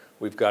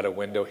 We've got a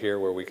window here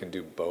where we can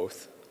do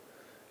both,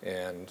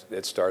 and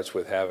it starts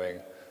with having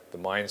the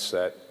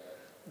mindset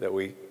that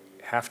we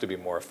have to be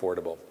more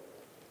affordable.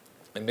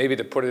 And maybe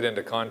to put it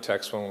into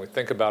context, when we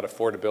think about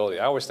affordability,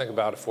 I always think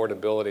about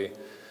affordability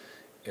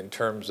in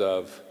terms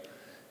of,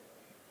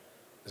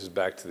 this is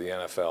back to the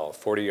NFL,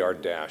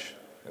 40-yard dash.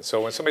 And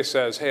so when somebody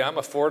says, hey, I'm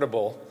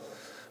affordable,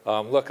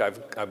 look,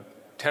 I'm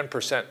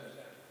 10%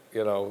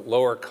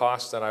 lower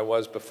cost than I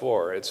was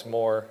before. It's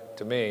more,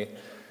 to me,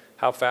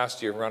 how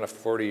fast do you run a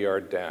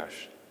 40-yard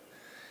dash?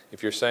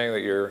 If you're saying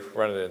that you're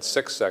running it in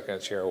 6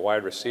 seconds, you're a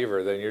wide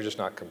receiver, then you're just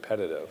not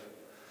competitive.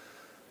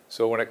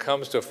 So when it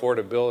comes to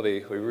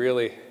affordability, we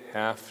really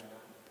have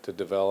to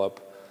develop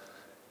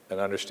an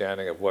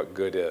understanding of what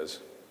good is.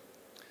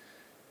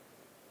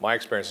 My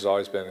experience has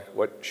always been,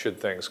 what should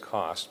things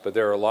cost? But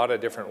there are a lot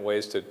of different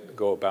ways to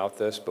go about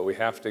this, but we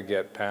have to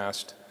get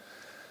past,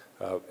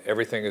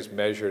 everything is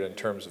measured in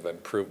terms of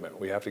improvement.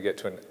 We have to get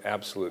to an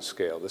absolute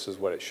scale. This is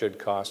what it should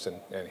cost,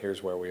 and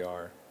here's where we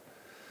are.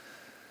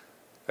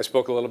 I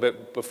spoke a little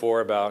bit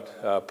before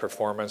about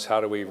performance. How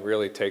do we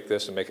really take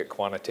this and make it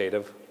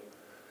quantitative?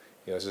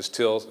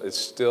 It's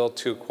still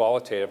too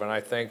qualitative, and I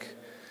think,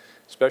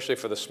 especially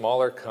for the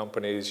smaller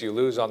companies, you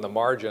lose on the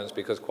margins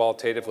because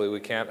qualitatively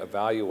we can't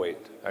evaluate,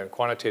 and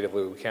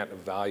quantitatively we can't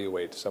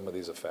evaluate some of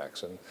these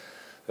effects, and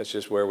that's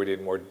just where we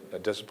need more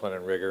discipline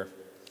and rigor.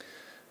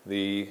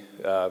 The,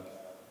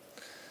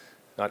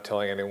 not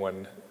telling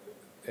anyone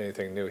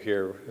anything new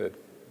here, the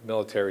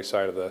military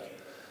side of the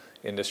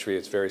industry,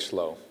 it's very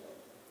slow,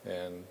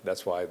 and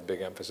that's why the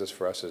big emphasis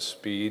for us is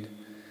speed.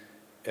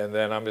 And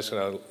then I'm just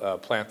going to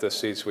plant this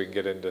seed so we can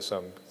get into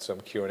some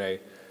Q&A.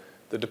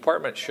 The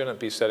department shouldn't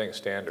be setting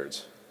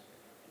standards.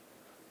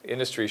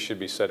 Industry should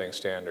be setting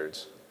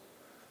standards.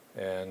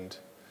 And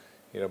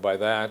by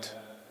that,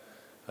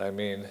 I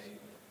mean,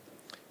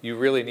 you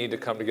really need to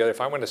come together. If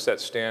I'm going to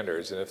set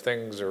standards, and if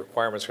things or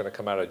requirements are going to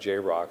come out of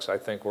JROCs, I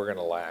think we're going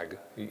to lag.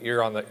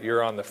 You're on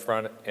the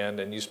front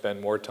end, and you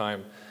spend more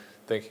time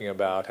thinking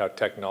about how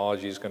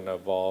technology is going to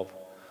evolve.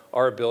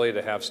 Our ability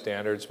to have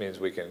standards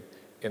means we can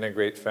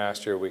integrate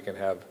faster, we can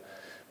have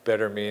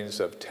better means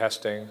of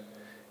testing,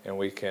 and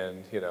we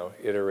can,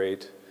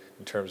 iterate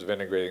in terms of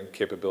integrating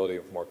capability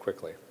more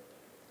quickly.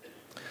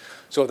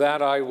 So with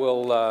that, I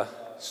will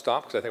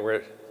stop, because I think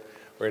we're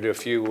going to do a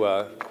few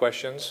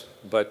questions,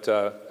 but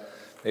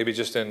maybe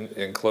just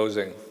in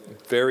closing,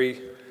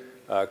 very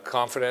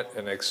confident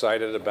and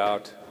excited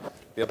about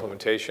the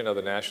implementation of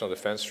the National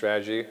Defense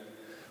Strategy.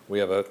 We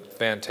have a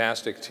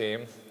fantastic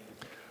team.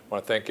 I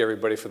want to thank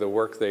everybody for the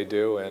work they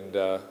do, and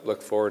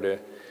look forward to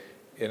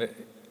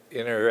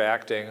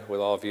interacting with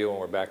all of you when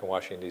we're back in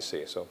Washington,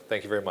 D.C. So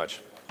thank you very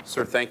much.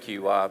 Sir, thank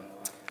you.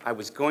 I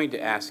was going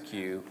to ask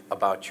you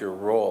about your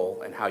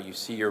role and how you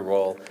see your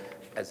role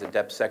as a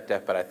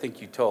DepSecDef, but I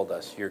think you told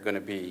us you're going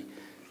to be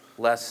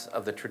less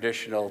of the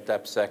traditional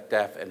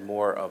DepSecDef and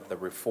more of the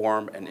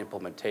reform and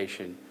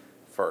implementation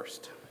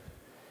first.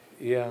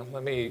 Yeah,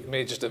 let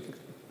me just a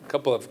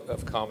couple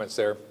of comments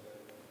there.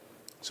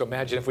 So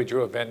imagine if we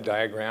drew a Venn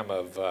diagram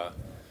of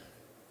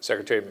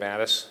Secretary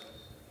Mattis,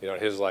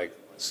 his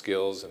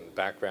skills and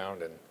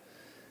background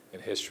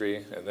and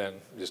history, and then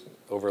just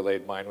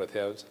overlaid mine with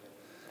his.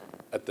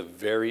 At the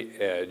very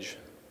edge,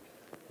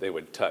 they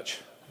would touch.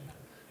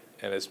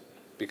 And it's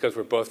because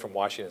we're both from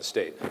Washington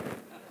State.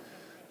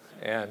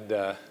 And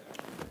so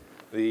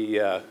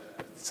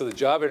the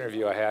job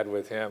interview I had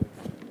with him,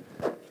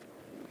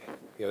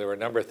 there were a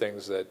number of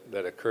things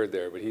that occurred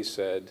there, but he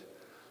said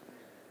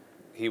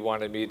he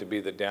wanted me to be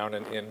the down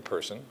and in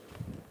person,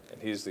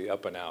 and he's the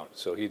up and out.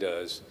 So he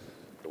does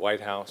the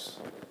White House,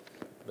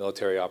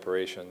 military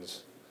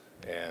operations,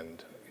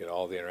 and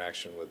all the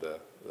interaction with the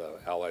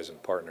allies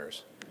and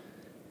partners.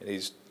 And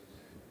he's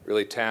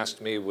really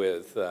tasked me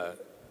with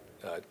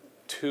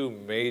two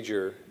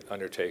major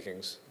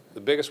undertakings.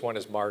 The biggest one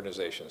is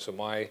modernization. So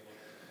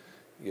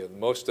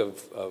most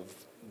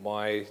of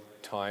my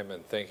time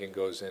and thinking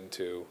goes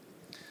into,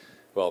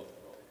 well,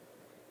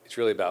 it's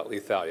really about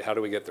lethality. How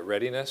do we get the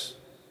readiness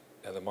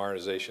and the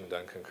modernization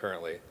done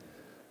concurrently?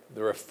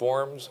 The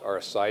reforms are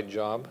a side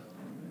job.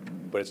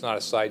 but it's not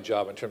a side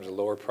job in terms of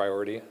lower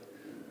priority.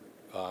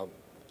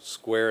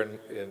 Square,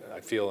 I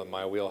feel, in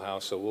my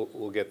wheelhouse, so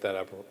we'll get that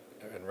up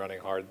and running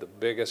hard. The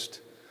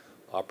biggest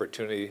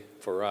opportunity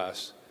for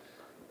us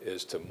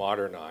is to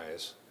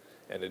modernize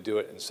and to do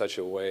it in such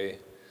a way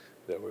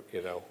that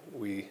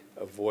we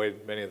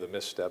avoid many of the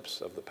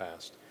missteps of the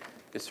past.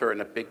 Yes, sir,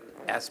 and a big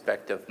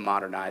aspect of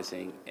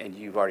modernizing, and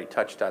you've already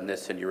touched on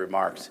this in your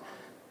remarks,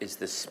 is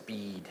the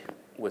speed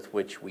with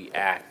which we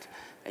act.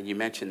 And you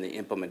mentioned the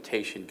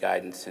implementation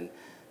guidance and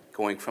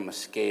going from a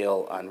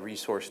scale on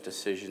resource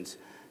decisions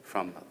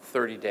from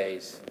 30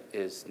 days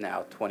is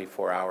now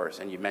 24 hours.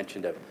 And you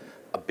mentioned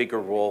a bigger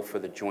role for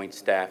the joint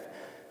staff.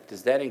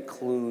 Does that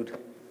include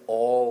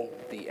all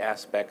the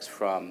aspects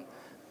from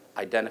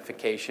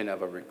identification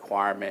of a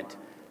requirement,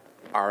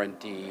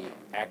 R&D,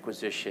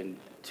 acquisition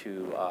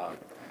to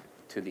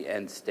the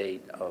end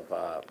state of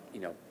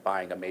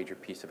buying a major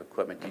piece of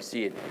equipment? Do you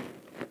see it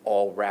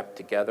all wrapped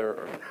together,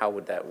 or how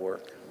would that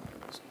work?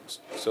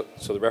 So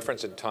the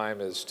reference in time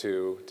is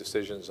to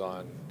decisions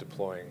on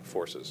deploying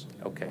forces.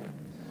 Okay.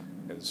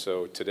 And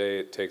so today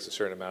it takes a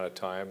certain amount of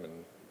time,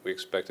 and we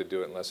expect to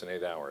do it in less than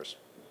 8 hours.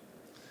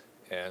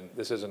 And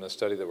this isn't a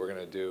study that we're going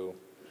to do,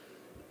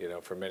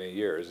 for many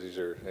years. These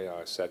are,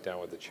 I sat down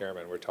with the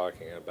chairman. We're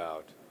talking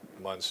about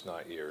months,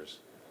 not years.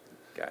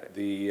 Got it.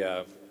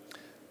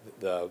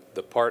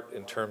 The part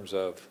in terms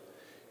of,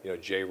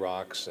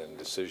 JROCs and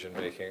decision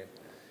making.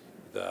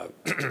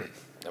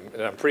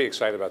 I'm pretty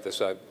excited about this.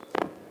 I've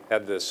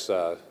had this.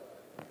 I've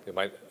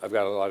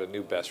got a lot of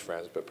new best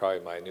friends, but probably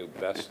my new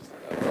best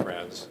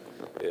friends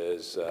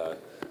is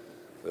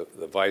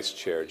the vice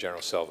chair,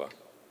 General Selva,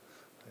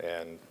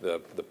 and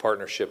the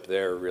partnership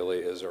there really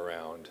is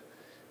around,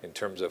 in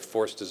terms of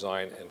force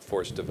design and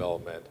force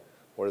development,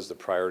 what is the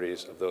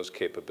priorities of those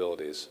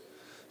capabilities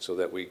so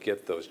that we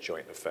get those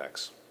joint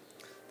effects.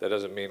 That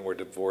doesn't mean we're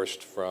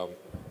divorced from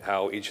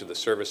how each of the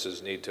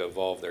services need to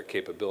evolve their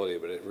capability,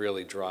 but it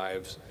really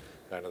drives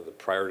kind of the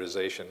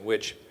prioritization,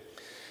 which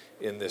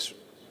in this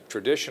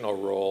traditional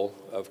role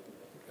of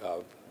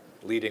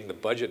leading the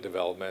budget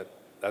development,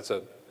 that's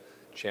a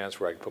chance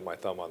where I can put my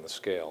thumb on the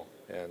scale.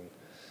 And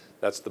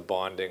that's the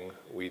bonding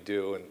we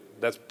do. And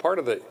that's part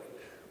of the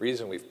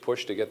reason we've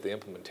pushed to get the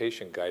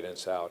implementation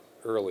guidance out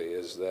early,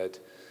 is that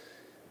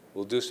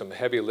we'll do some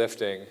heavy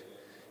lifting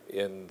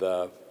in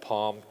the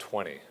POM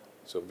 20.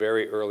 So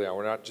very early on,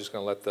 we're not just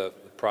going to let the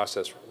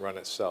process run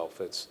itself.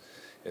 It's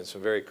in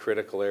some very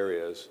critical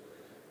areas.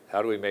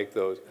 How do we make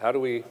those, how do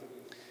we,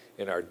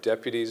 in our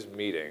deputies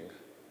meeting,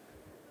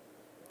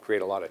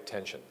 create a lot of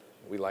tension?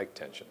 We like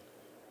tension.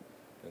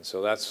 And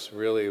so that's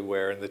really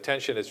where, and the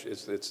tension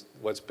it's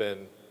what's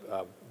been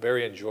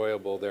very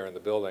enjoyable there in the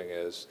building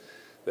is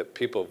that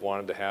people have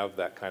wanted to have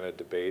that kind of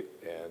debate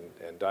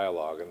and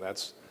dialogue, and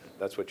that's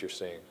what you're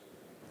seeing.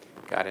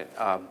 Got it.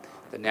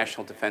 The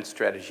National Defense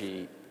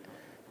Strategy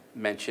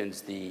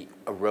mentions the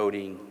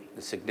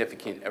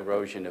significant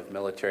erosion of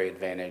military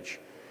advantage,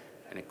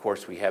 and of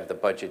course we have the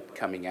budget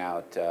coming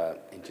out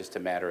in just a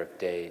matter of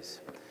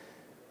days.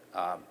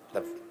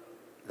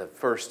 The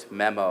first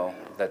memo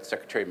that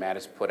Secretary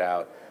Mattis put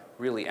out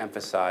really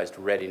emphasized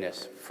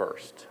readiness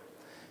first.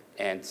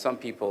 And some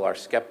people are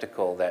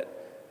skeptical that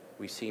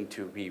we seem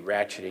to be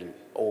ratcheting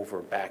over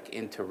back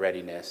into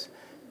readiness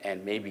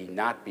and maybe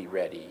not be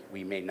ready.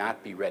 We may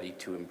not be ready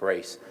to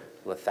embrace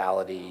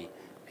lethality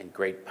and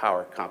great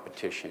power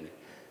competition.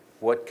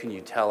 What can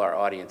you tell our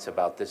audience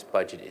about this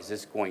budget? Is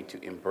this going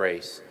to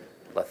embrace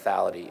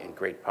lethality and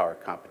great power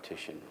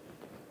competition?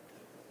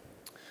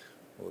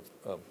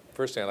 Well,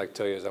 first thing I'd like to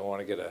tell you is I want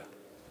to get a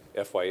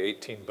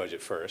FY18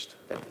 budget first.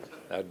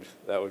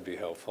 That would be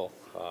helpful.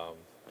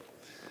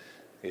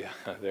 Yeah,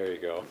 there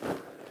you go.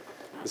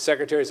 The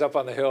Secretary's up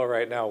on the Hill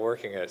right now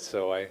working it,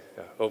 so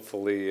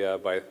hopefully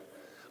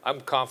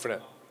I'm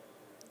confident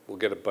we'll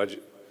get a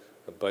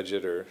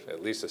budget or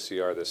at least a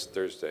CR this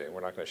Thursday.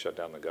 We're not going to shut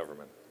down the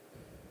government.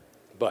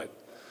 But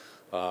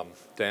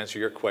to answer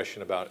your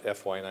question about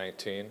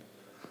FY19,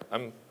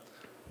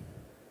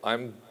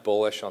 I'm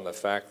bullish on the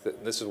fact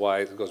that, this is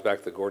why it goes back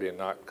to the Gordian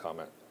knot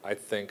comment. I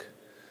think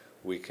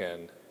we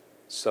can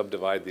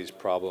subdivide these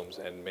problems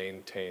and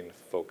maintain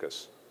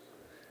focus.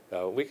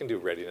 We can do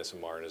readiness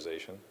and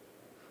modernization.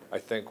 I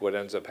think what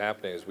ends up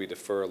happening is we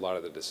defer a lot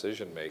of the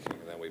decision making,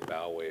 and then we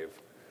bow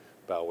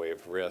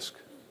wave risk.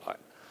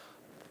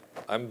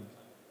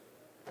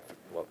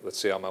 Well, let's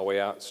see, on my way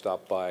out,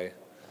 stopped by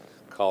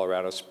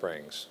Colorado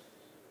Springs.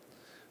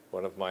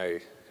 One of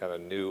my kind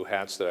of new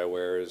hats that I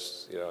wear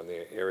is, in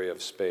the area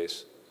of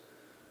space.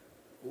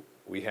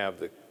 We have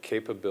the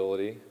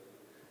capability,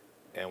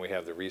 and we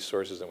have the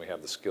resources, and we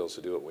have the skills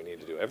to do what we need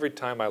to do. Every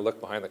time I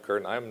look behind the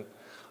curtain,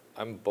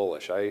 I'm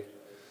bullish. I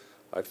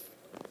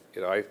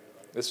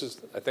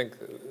think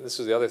this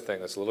is the other thing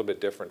that's a little bit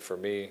different for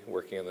me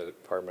working in the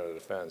Department of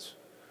Defense.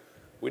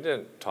 We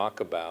didn't talk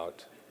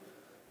about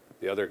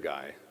the other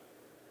guy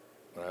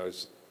when I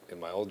was in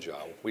my old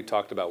job. We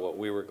talked about what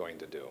we were going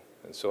to do.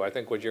 And so I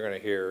think what you're going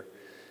to hear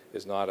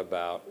is not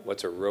about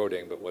what's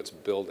eroding, but what's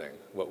building,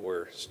 what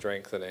we're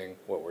strengthening,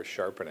 what we're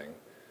sharpening.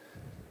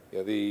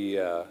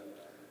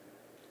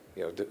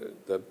 you know,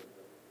 the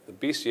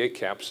BCA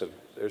caps have,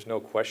 there's no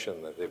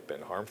question that they've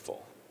been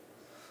harmful,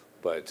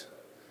 but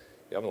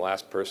I'm the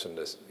last person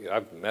to,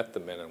 I've met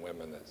the men and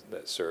women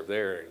that serve.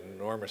 They're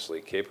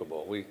enormously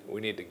capable. We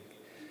need to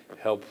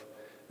help.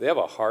 They have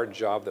a hard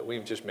job that we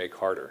just make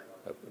harder.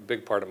 A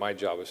big part of my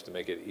job is to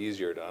make it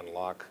easier to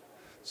unlock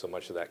so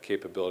much of that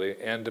capability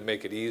and to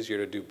make it easier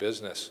to do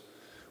business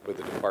with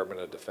the Department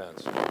of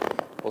Defense.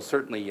 Well,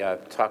 certainly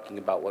talking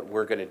about what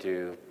we're going to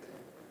do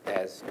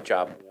as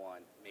job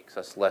one makes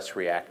us less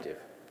reactive,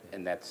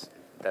 and that's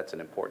an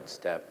important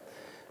step.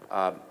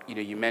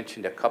 You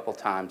mentioned a couple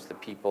times the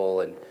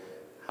people and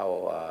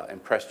how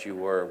impressed you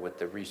were with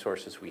the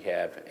resources we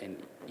have,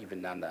 and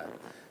even on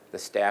the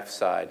staff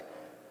side.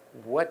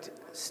 What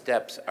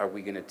steps are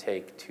we going to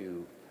take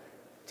to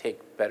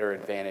take better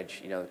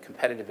advantage?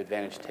 Competitive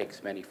advantage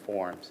takes many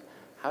forms.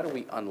 How do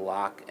we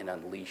unlock and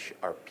unleash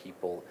our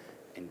people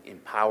and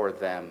empower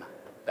them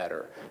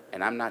better?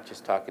 And I'm not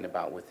just talking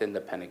about within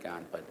the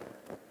Pentagon, but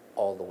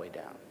all the way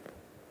down.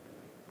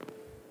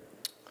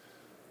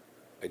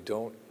 I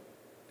don't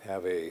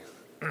have a,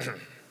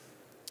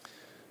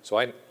 so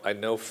I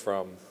know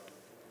from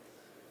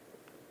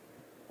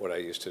what I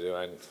used to do,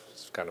 and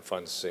it's kind of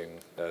fun sitting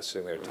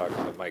there talking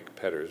to Mike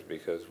Petters,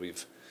 because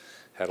we've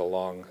had a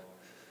long,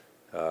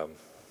 I'll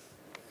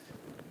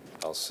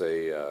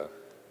say,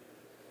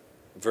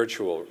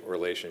 virtual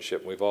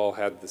relationship. We've all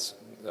had this,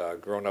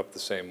 grown up the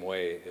same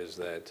way, is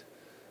that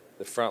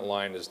the front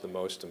line is the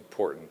most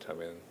important. I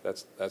mean,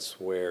 that's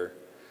where,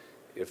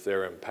 if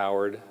they're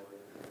empowered,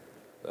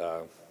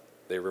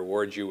 they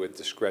reward you with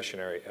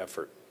discretionary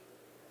effort.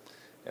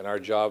 And our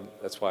job,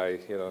 that's why,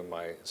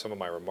 some of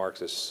my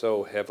remarks is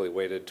so heavily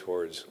weighted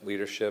towards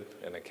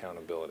leadership and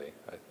accountability.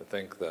 I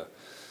think the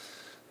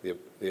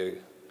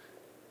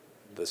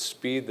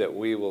speed that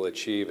we will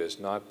achieve is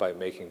not by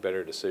making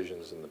better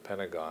decisions in the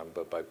Pentagon,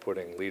 but by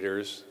putting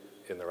leaders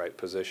in the right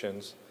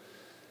positions,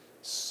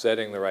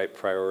 setting the right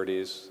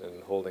priorities,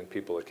 and holding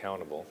people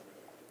accountable.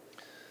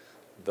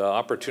 The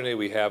opportunity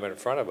we have in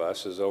front of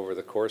us is, over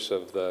the course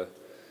of the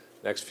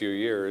next few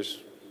years,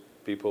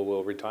 people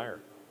will retire.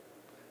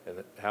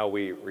 And how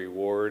we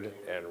reward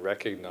and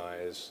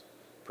recognize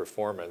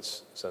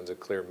performance sends a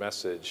clear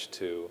message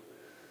to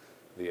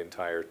the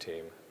entire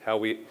team. How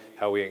we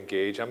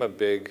engage. I'm a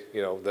big,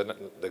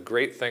 the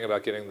great thing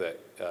about getting the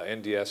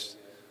NDS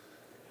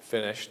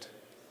finished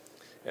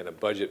and a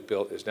budget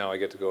built is now I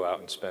get to go out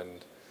and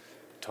spend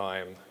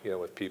time,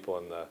 with people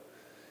in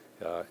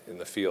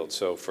the field.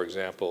 So, for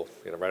example,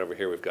 right over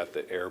here we've got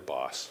the Air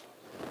Boss,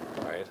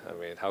 right? I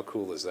mean, how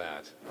cool is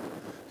that?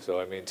 So,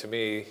 I mean, to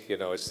me,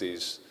 it's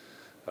these.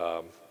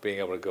 Being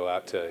able to go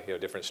out to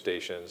different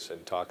stations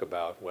and talk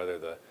about whether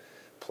the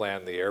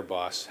plan the Air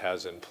Boss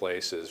has in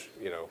place is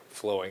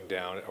flowing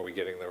down. Are we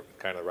getting the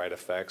kind of right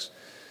effects?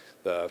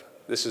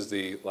 This is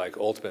the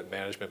ultimate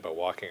management by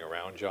walking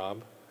around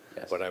job.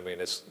 Yes. But I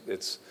mean,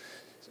 it's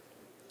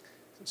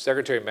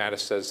Secretary Mattis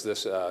says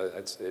this.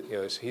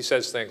 He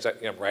says things.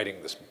 I'm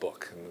writing this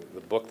book, and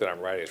the book that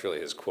I'm writing is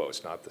really his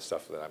quotes, not the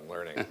stuff that I'm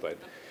learning. But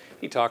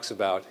he talks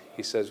about.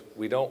 He says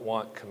we don't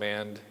want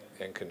command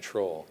and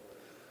control.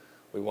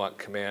 We want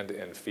command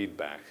and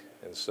feedback.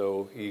 And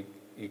so you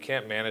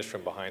can't manage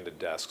from behind a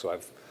desk. So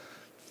I've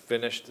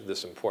finished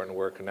this important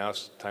work, and now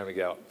it's time to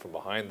get out from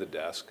behind the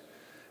desk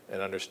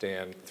and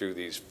understand through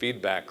these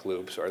feedback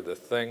loops, are the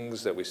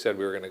things that we said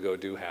we were going to go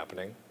do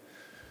happening?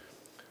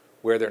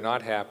 Where they're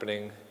not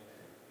happening,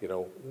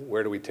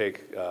 where do we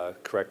take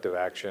corrective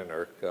action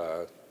or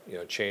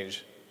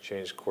change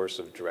course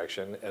of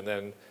direction, and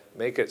then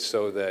make it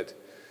so that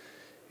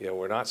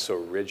we're not so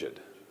rigid.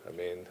 I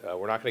mean,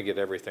 we're not going to get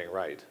everything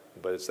right,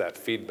 but it's that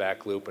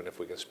feedback loop, and if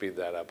we can speed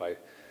that up, I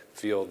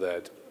feel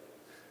that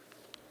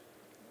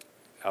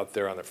out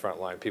there on the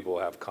front line, people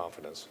will have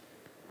confidence.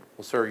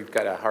 Well, sir, you've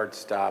got a hard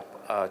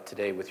stop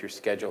today with your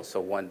schedule, so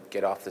one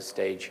get off the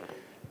stage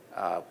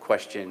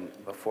question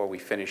before we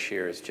finish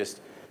here is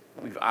just,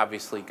 we've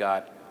obviously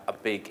got a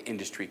big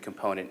industry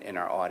component in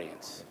our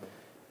audience.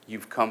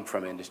 You've come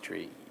from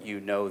industry,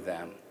 you know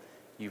them,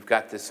 you've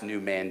got this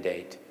new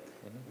mandate.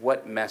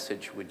 What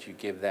message would you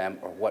give them,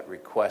 or what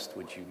request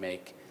would you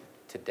make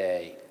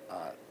today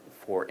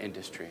for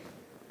industry?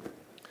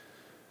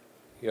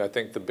 I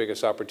think the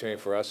biggest opportunity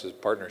for us is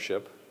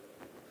partnership.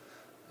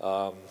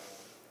 I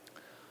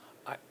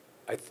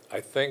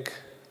think,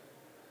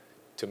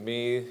 to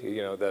me,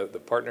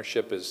 the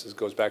partnership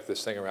goes back to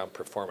this thing around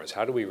performance.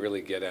 How do we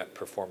really get at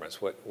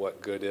performance?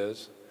 What good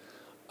is?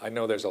 I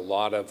know there's a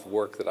lot of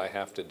work that I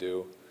have to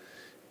do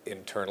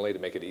internally to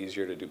make it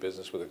easier to do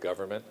business with the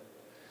government.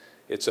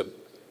 It's a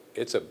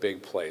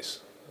big place.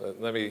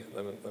 Let me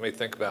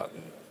think about,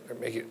 or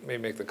maybe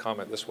make the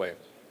comment this way.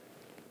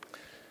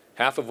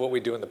 Half of what we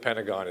do in the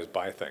Pentagon is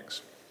buy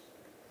things.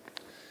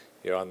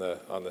 On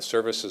the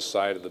services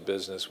side of the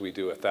business, we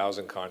do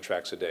 1,000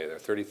 contracts a day. There are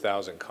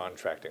 30,000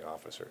 contracting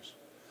officers.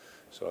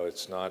 So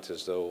it's not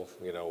as though,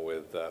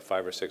 with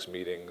 5 or 6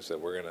 meetings that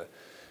we're going to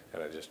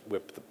kind of just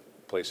whip the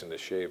place into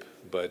shape.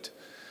 But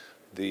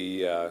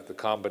the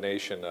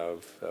combination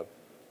of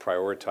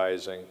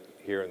prioritizing,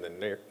 here in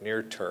the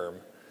near term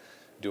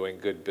doing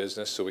good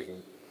business so we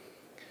can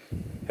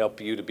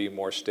help you to be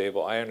more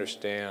stable. I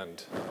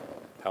understand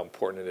how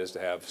important it is to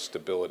have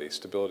stability.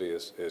 Stability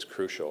is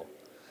crucial.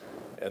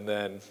 And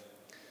then,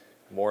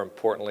 more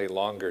importantly,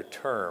 longer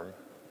term,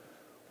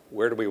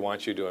 where do we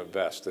want you to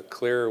invest? The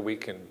clearer we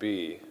can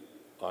be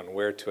on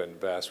where to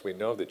invest, we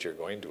know that you're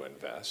going to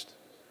invest.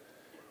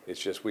 It's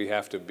just we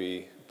have to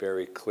be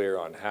very clear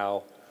on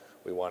how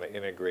we want to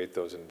integrate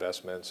those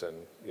investments and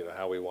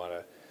how we want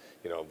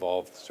to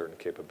evolve certain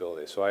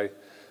capabilities. So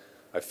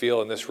I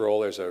feel in this role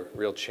there's a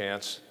real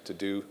chance to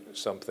do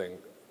something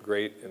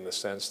great in the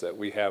sense that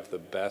we have the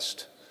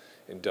best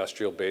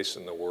industrial base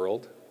in the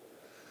world.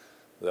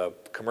 The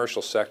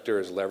commercial sector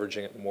is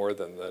leveraging it more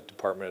than the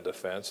Department of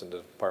Defense, and the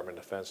Department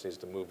of Defense needs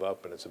to move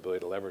up in its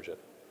ability to leverage it.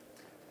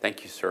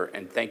 Thank you, sir,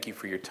 and thank you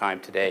for your time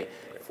today.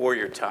 For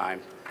your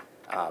time,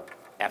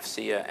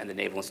 AFCEA and the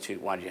Naval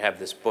Institute wanted you to have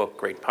this book,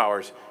 Great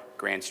Powers,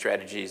 Grand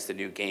Strategies, The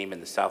New Game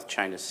in the South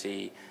China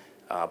Sea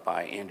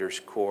by Anders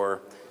Kaur.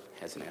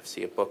 Has an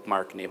AFCEA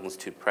bookmark, Naval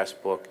Institute press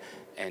book,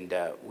 and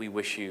we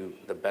wish you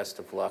the best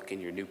of luck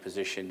in your new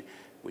position,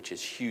 which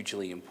is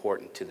hugely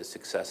important to the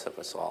success of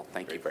us all.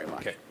 Thank you very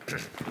much. Okay.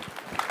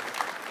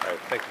 All right,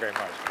 thank you very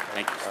much.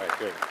 Thank you. All right,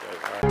 good.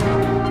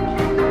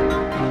 All right.